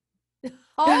steeple.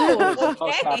 Oh, was the most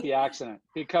okay. happy accident,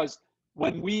 because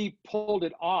when we pulled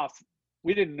it off,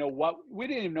 we didn't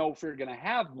even know if we were going to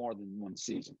have more than one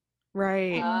season.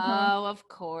 Right. Oh, of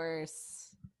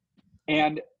course.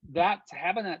 And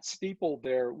having that steeple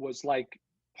there was like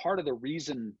part of the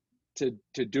reason to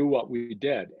do what we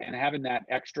did, and having that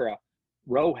extra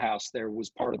row house there was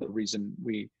part of the reason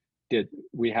we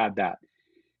had that.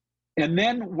 And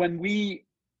then when we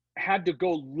had to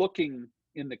go looking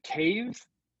in the cave,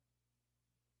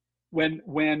 when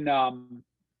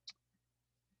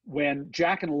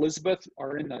Jack and Elizabeth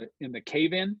are in the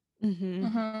cave in,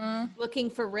 looking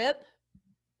for Rip.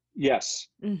 Yes.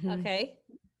 Okay.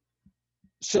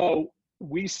 So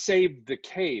we saved the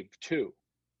cave too.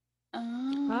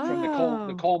 From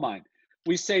the coal mine.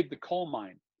 We saved the coal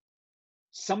mine.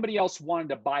 Somebody else wanted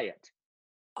to buy it.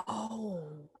 Oh.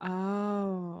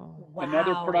 Wow.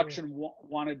 Another production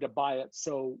wanted to buy it,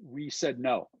 so we said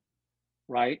no,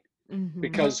 right?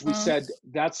 Because we said,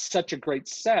 that's such a great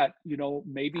set,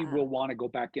 maybe we'll want to go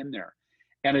back in there.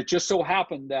 And it just so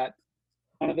happened that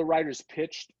one of the writers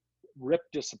pitched Rip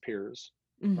disappears,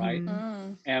 right?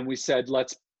 And we said,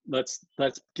 let's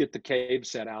get the cave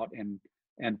set out and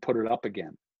put it up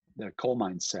again, the coal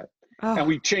mine set. And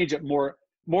we change it more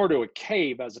to a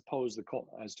cave as opposed to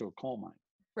a coal mine.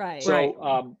 Right.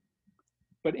 So,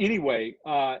 but anyway,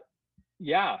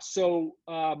 yeah. So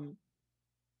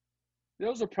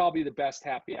those are probably the best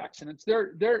happy accidents.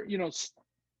 There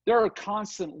are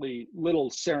constantly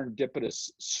little serendipitous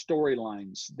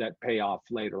storylines that pay off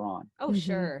later on. Oh,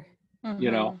 sure.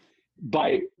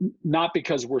 By not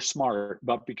because we're smart,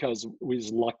 but because we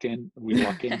luck into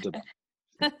them.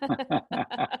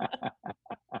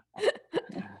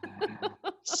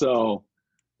 So,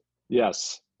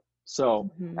 yes.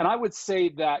 So, and I would say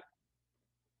that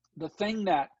the thing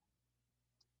that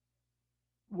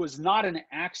was not an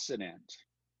accident,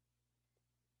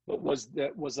 but was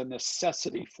a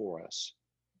necessity for us,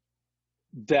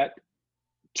 that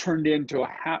turned into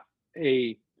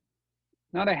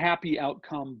not a happy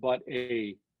outcome, but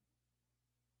a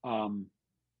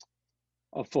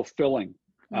fulfilling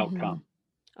outcome.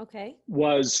 Okay.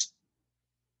 Was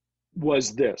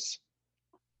this.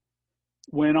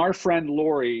 When our friend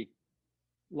Lori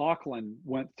Loughlin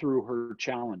went through her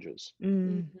challenges,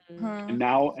 and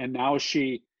now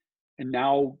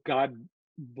God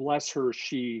bless her,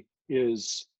 she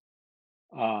is,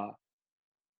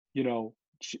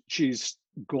 she's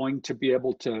going to be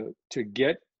able to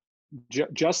get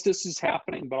justice is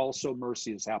happening, but also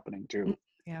mercy is happening too.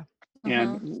 Yeah.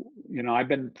 And I've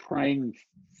been praying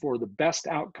for the best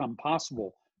outcome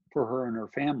possible for her and her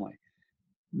family.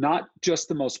 Not just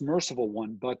the most merciful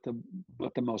one, but the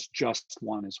most just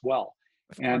one as well.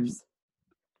 And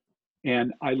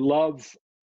I love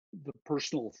the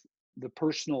personal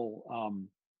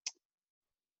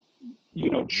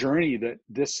journey that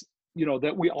this,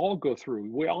 that we all go through.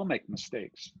 We all make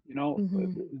mistakes,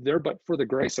 there, but for the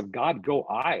grace of God, go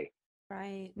I.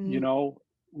 Right. We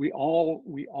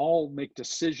all make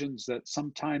decisions that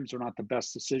sometimes are not the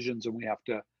best decisions, and we have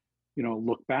to,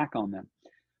 look back on them.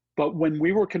 But when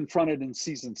we were confronted in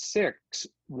season 6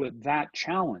 with that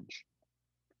challenge,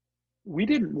 we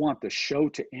didn't want the show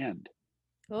to end.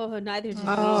 Oh, neither did we.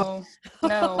 No.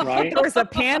 Right? There was a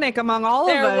panic among all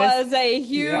of us. There was a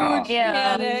huge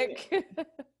panic.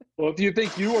 Well, if you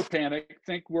think you were panicked,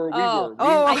 think where we were.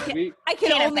 I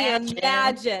can only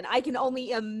imagine. I can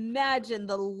only imagine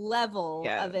the level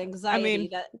of anxiety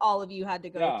that all of you had to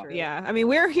go through. Yeah. I mean,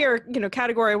 we're here,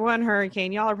 category 1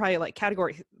 hurricane. Y'all are probably like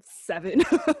category 7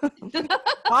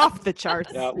 off the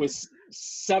charts. Yeah, it was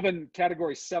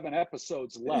category 7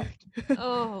 episodes left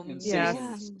in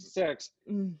season 6,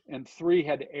 and 3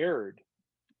 had aired.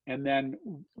 And then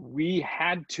we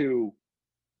had to,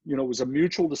 it was a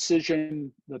mutual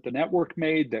decision that the network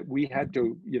made that we had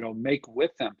to, make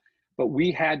with them. But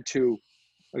we had to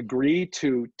agree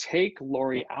to take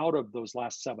Lori out of those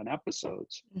last 7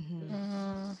 episodes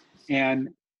and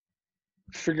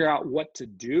figure out what to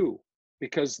do,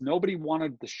 because nobody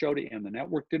wanted the show to end. The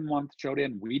network didn't want the show to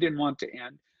end. We didn't want to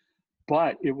end,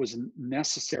 but it was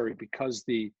necessary because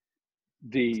the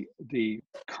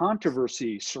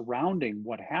controversy surrounding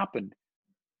what happened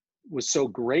was so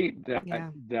great that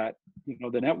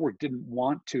the network didn't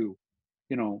want to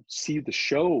see the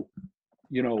show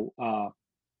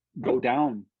go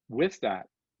down with that,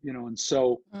 and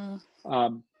so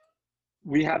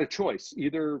we had a choice.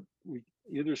 Either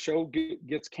show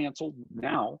gets canceled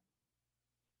now,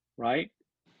 right,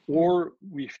 or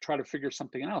we try to figure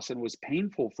something else. And it was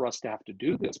painful for us to have to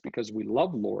do this because we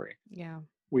love Lori. Yeah.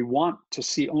 we want to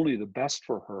see only the best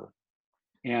for her.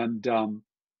 And,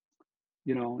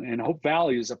 you know, and Hope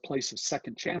Valley is a place of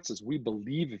second chances. We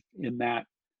believe in that,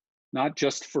 not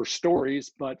just for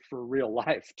stories, but for real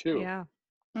life too. Yeah.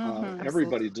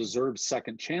 Everybody deserves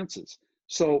second chances.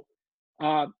 So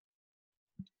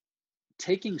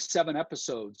taking 7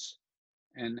 episodes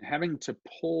and having to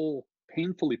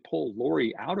painfully pull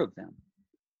Lori out of them,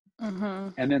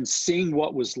 and then seeing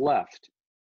what was left,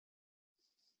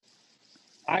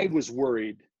 I was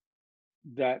worried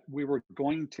that we were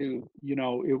going to, you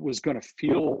know, it was going to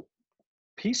feel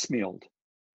piecemealed,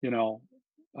 you know,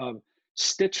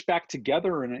 stitched back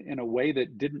together in a way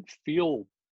that didn't feel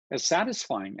as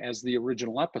satisfying as the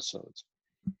original episodes.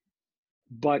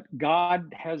 But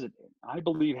God has, I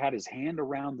believe, had his hand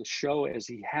around the show as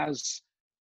he has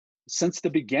since the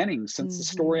beginning, since the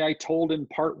story I told in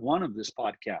part 1 of this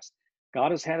podcast.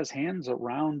 God has had his hands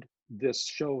around this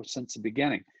show since the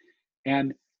beginning.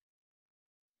 And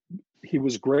he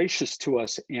was gracious to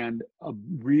us, and a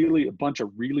bunch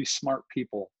of really smart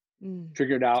people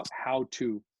figured out how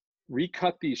to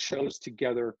recut these shows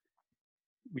together.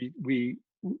 We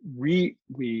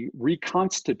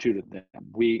reconstituted them.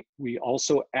 We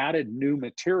also added new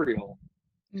material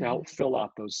to help fill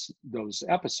out those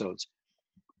episodes.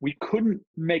 We couldn't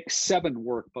make 7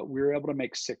 work, but we were able to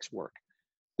make 6 work.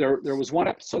 There was one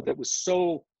episode that was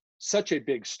such a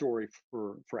big story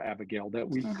for Abigail that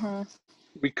we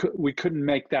couldn't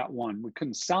make that one. We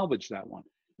couldn't salvage that one.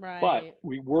 Right. But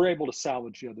we were able to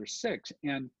salvage the other 6.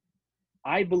 And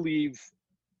I believe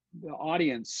the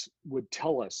audience would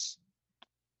tell us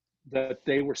that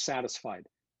they were satisfied,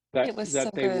 that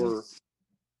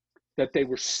they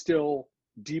were still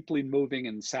deeply moving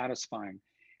and satisfying.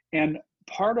 And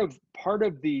part of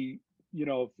the, you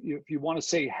know, if you want to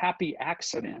say happy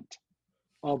accident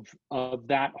of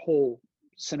that whole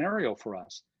scenario for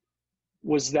us,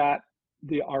 was that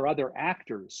our other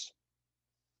actors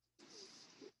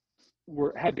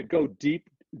had to go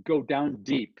down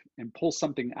deep and pull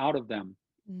something out of them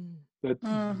that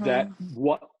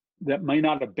might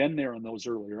not have been there in those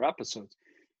earlier episodes.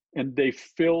 And they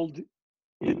filled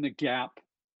in the gap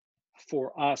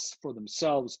for us, for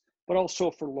themselves, but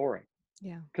also for Lori.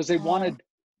 Yeah. Because they wanted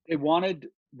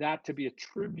that to be a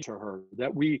tribute to her,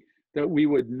 that we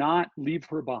would not leave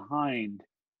her behind,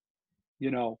 you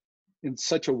know, in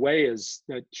such a way as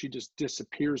that she just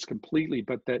disappears completely,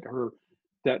 but that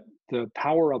the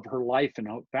power of her life in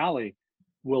Hope Valley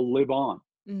will live on,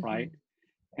 right?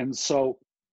 And so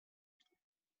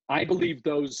I believe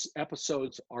those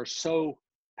episodes are so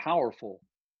powerful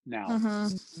now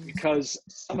because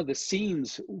some of the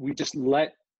scenes we just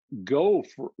let go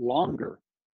for longer,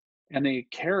 and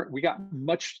we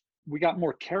got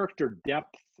more character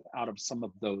depth out of some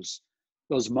of those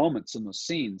moments in those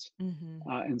scenes,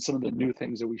 and some of the new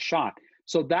things that we shot.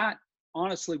 So that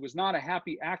honestly was not a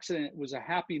happy accident. It was a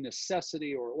happy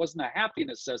necessity, or it wasn't a happy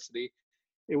necessity.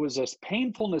 It was a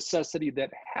painful necessity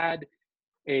that had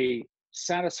a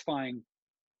satisfying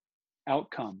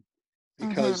outcome,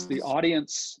 because the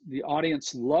audience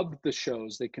loved the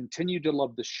shows. They continued to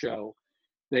love the show.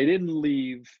 They didn't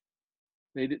leave.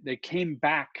 They came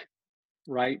back,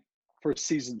 right, for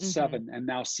season 7 and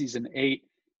now season 8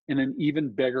 in an even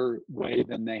bigger way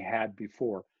than they had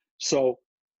before. So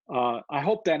I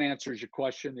hope that answers your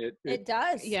question. It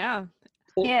does. Yeah.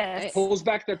 Pulls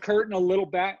back the curtain a little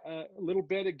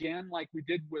bit again, like we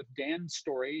did with Dan's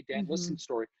story, Dan Liston's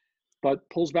story, but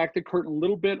pulls back the curtain a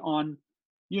little bit on,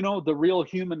 you know, the real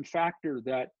human factor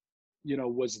that, you know,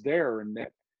 was there and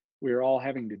that we're all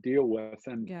having to deal with.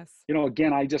 And, you know,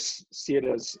 again, I just see it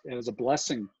as a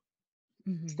blessing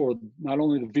for not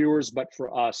only the viewers, but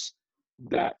for us,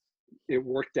 that it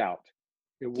worked out.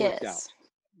 It worked out.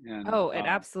 And, it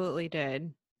absolutely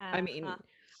did. I mean,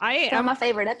 some of my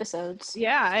favorite episodes.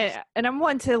 Yeah. And I'm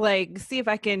one to like, see if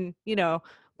I can, you know,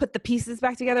 put the pieces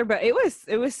back together, but it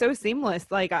was so seamless.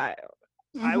 Like I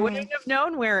wouldn't have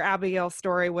known where Abigail's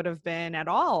story would have been at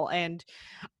all. And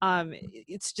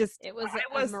it's just, it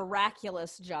was a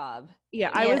miraculous job. Yeah,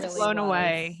 I was blown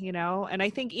away, you know. And I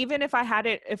think even if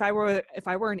I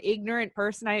were an ignorant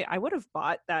person, I would have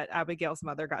bought that Abigail's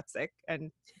mother got sick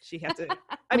and she had to,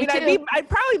 I mean, I'd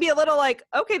probably be a little like,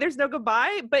 okay, there's no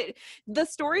goodbye, but the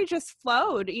story just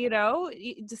flowed, you know,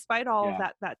 despite all of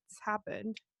that's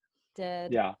happened.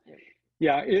 Yeah.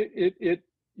 It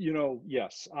you know,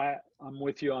 yes, I'm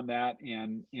with you on that.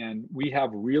 And we have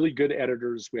really good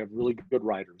editors. We have really good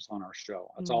writers on our show.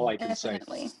 That's all I can say.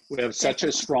 We have such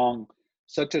a strong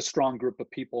group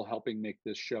of people helping make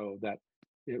this show that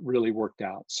it really worked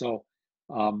out. So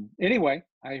anyway,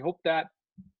 I hope that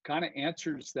kind of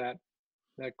answers that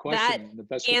that question. That the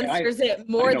best answers it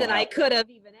more than I could have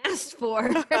even asked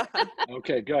for.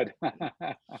 Okay, good.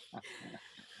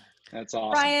 That's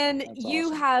awesome. Brian, That's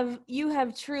you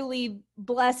have truly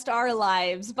blessed our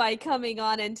lives by coming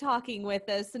on and talking with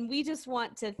us. And we just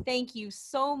want to thank you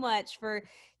so much for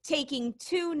taking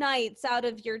 2 nights out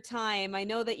of your time. I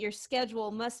know that your schedule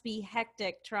must be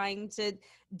hectic trying to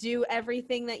do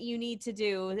everything that you need to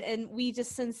do. And we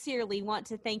just sincerely want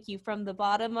to thank you from the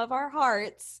bottom of our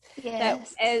hearts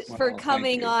for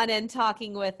coming on and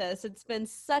talking with us. It's been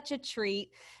such a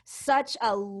treat, such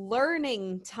a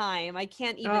learning time. I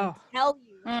can't even tell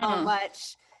you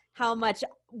how much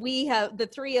we have, the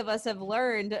 3 of us have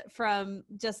learned from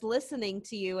just listening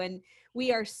to you. And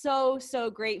we are so, so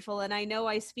grateful. And I know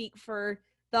I speak for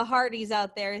the Hardys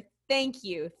out there. Thank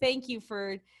you. Thank you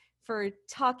for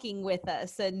talking with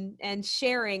us and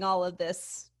sharing all of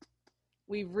this.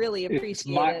 We really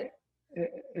appreciate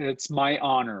it. It's my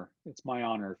honor. It's my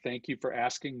honor. Thank you for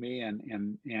asking me.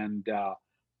 And I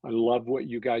love what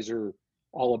you guys are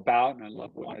all about. And I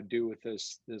love what I do with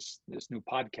this new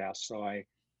podcast. So I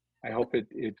hope it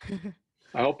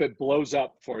I hope it blows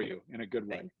up for you in a good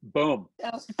way. Boom.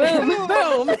 Boom.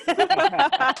 Boom.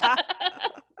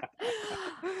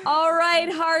 All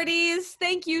right, Hardys.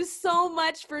 Thank you so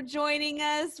much for joining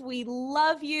us. We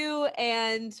love you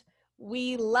and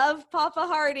we love Papa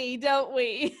Hardy, don't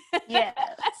we? Yes.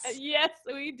 Yes,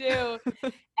 we do.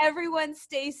 Everyone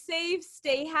stay safe,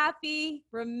 stay happy.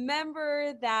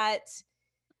 Remember that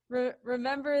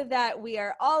we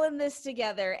are all in this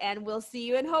together, and we'll see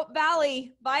you in Hope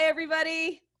Valley. Bye,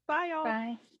 everybody. Bye, y'all.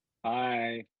 Bye.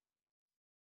 Bye.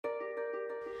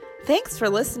 Thanks for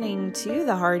listening to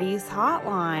the Hardys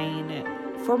Hotline.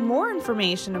 For more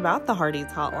information about the Hardys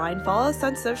Hotline, follow us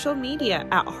on social media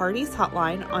at Hardys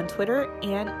Hotline on Twitter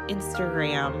and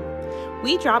Instagram.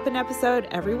 We drop an episode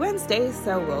every Wednesday,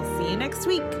 so we'll see you next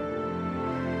week.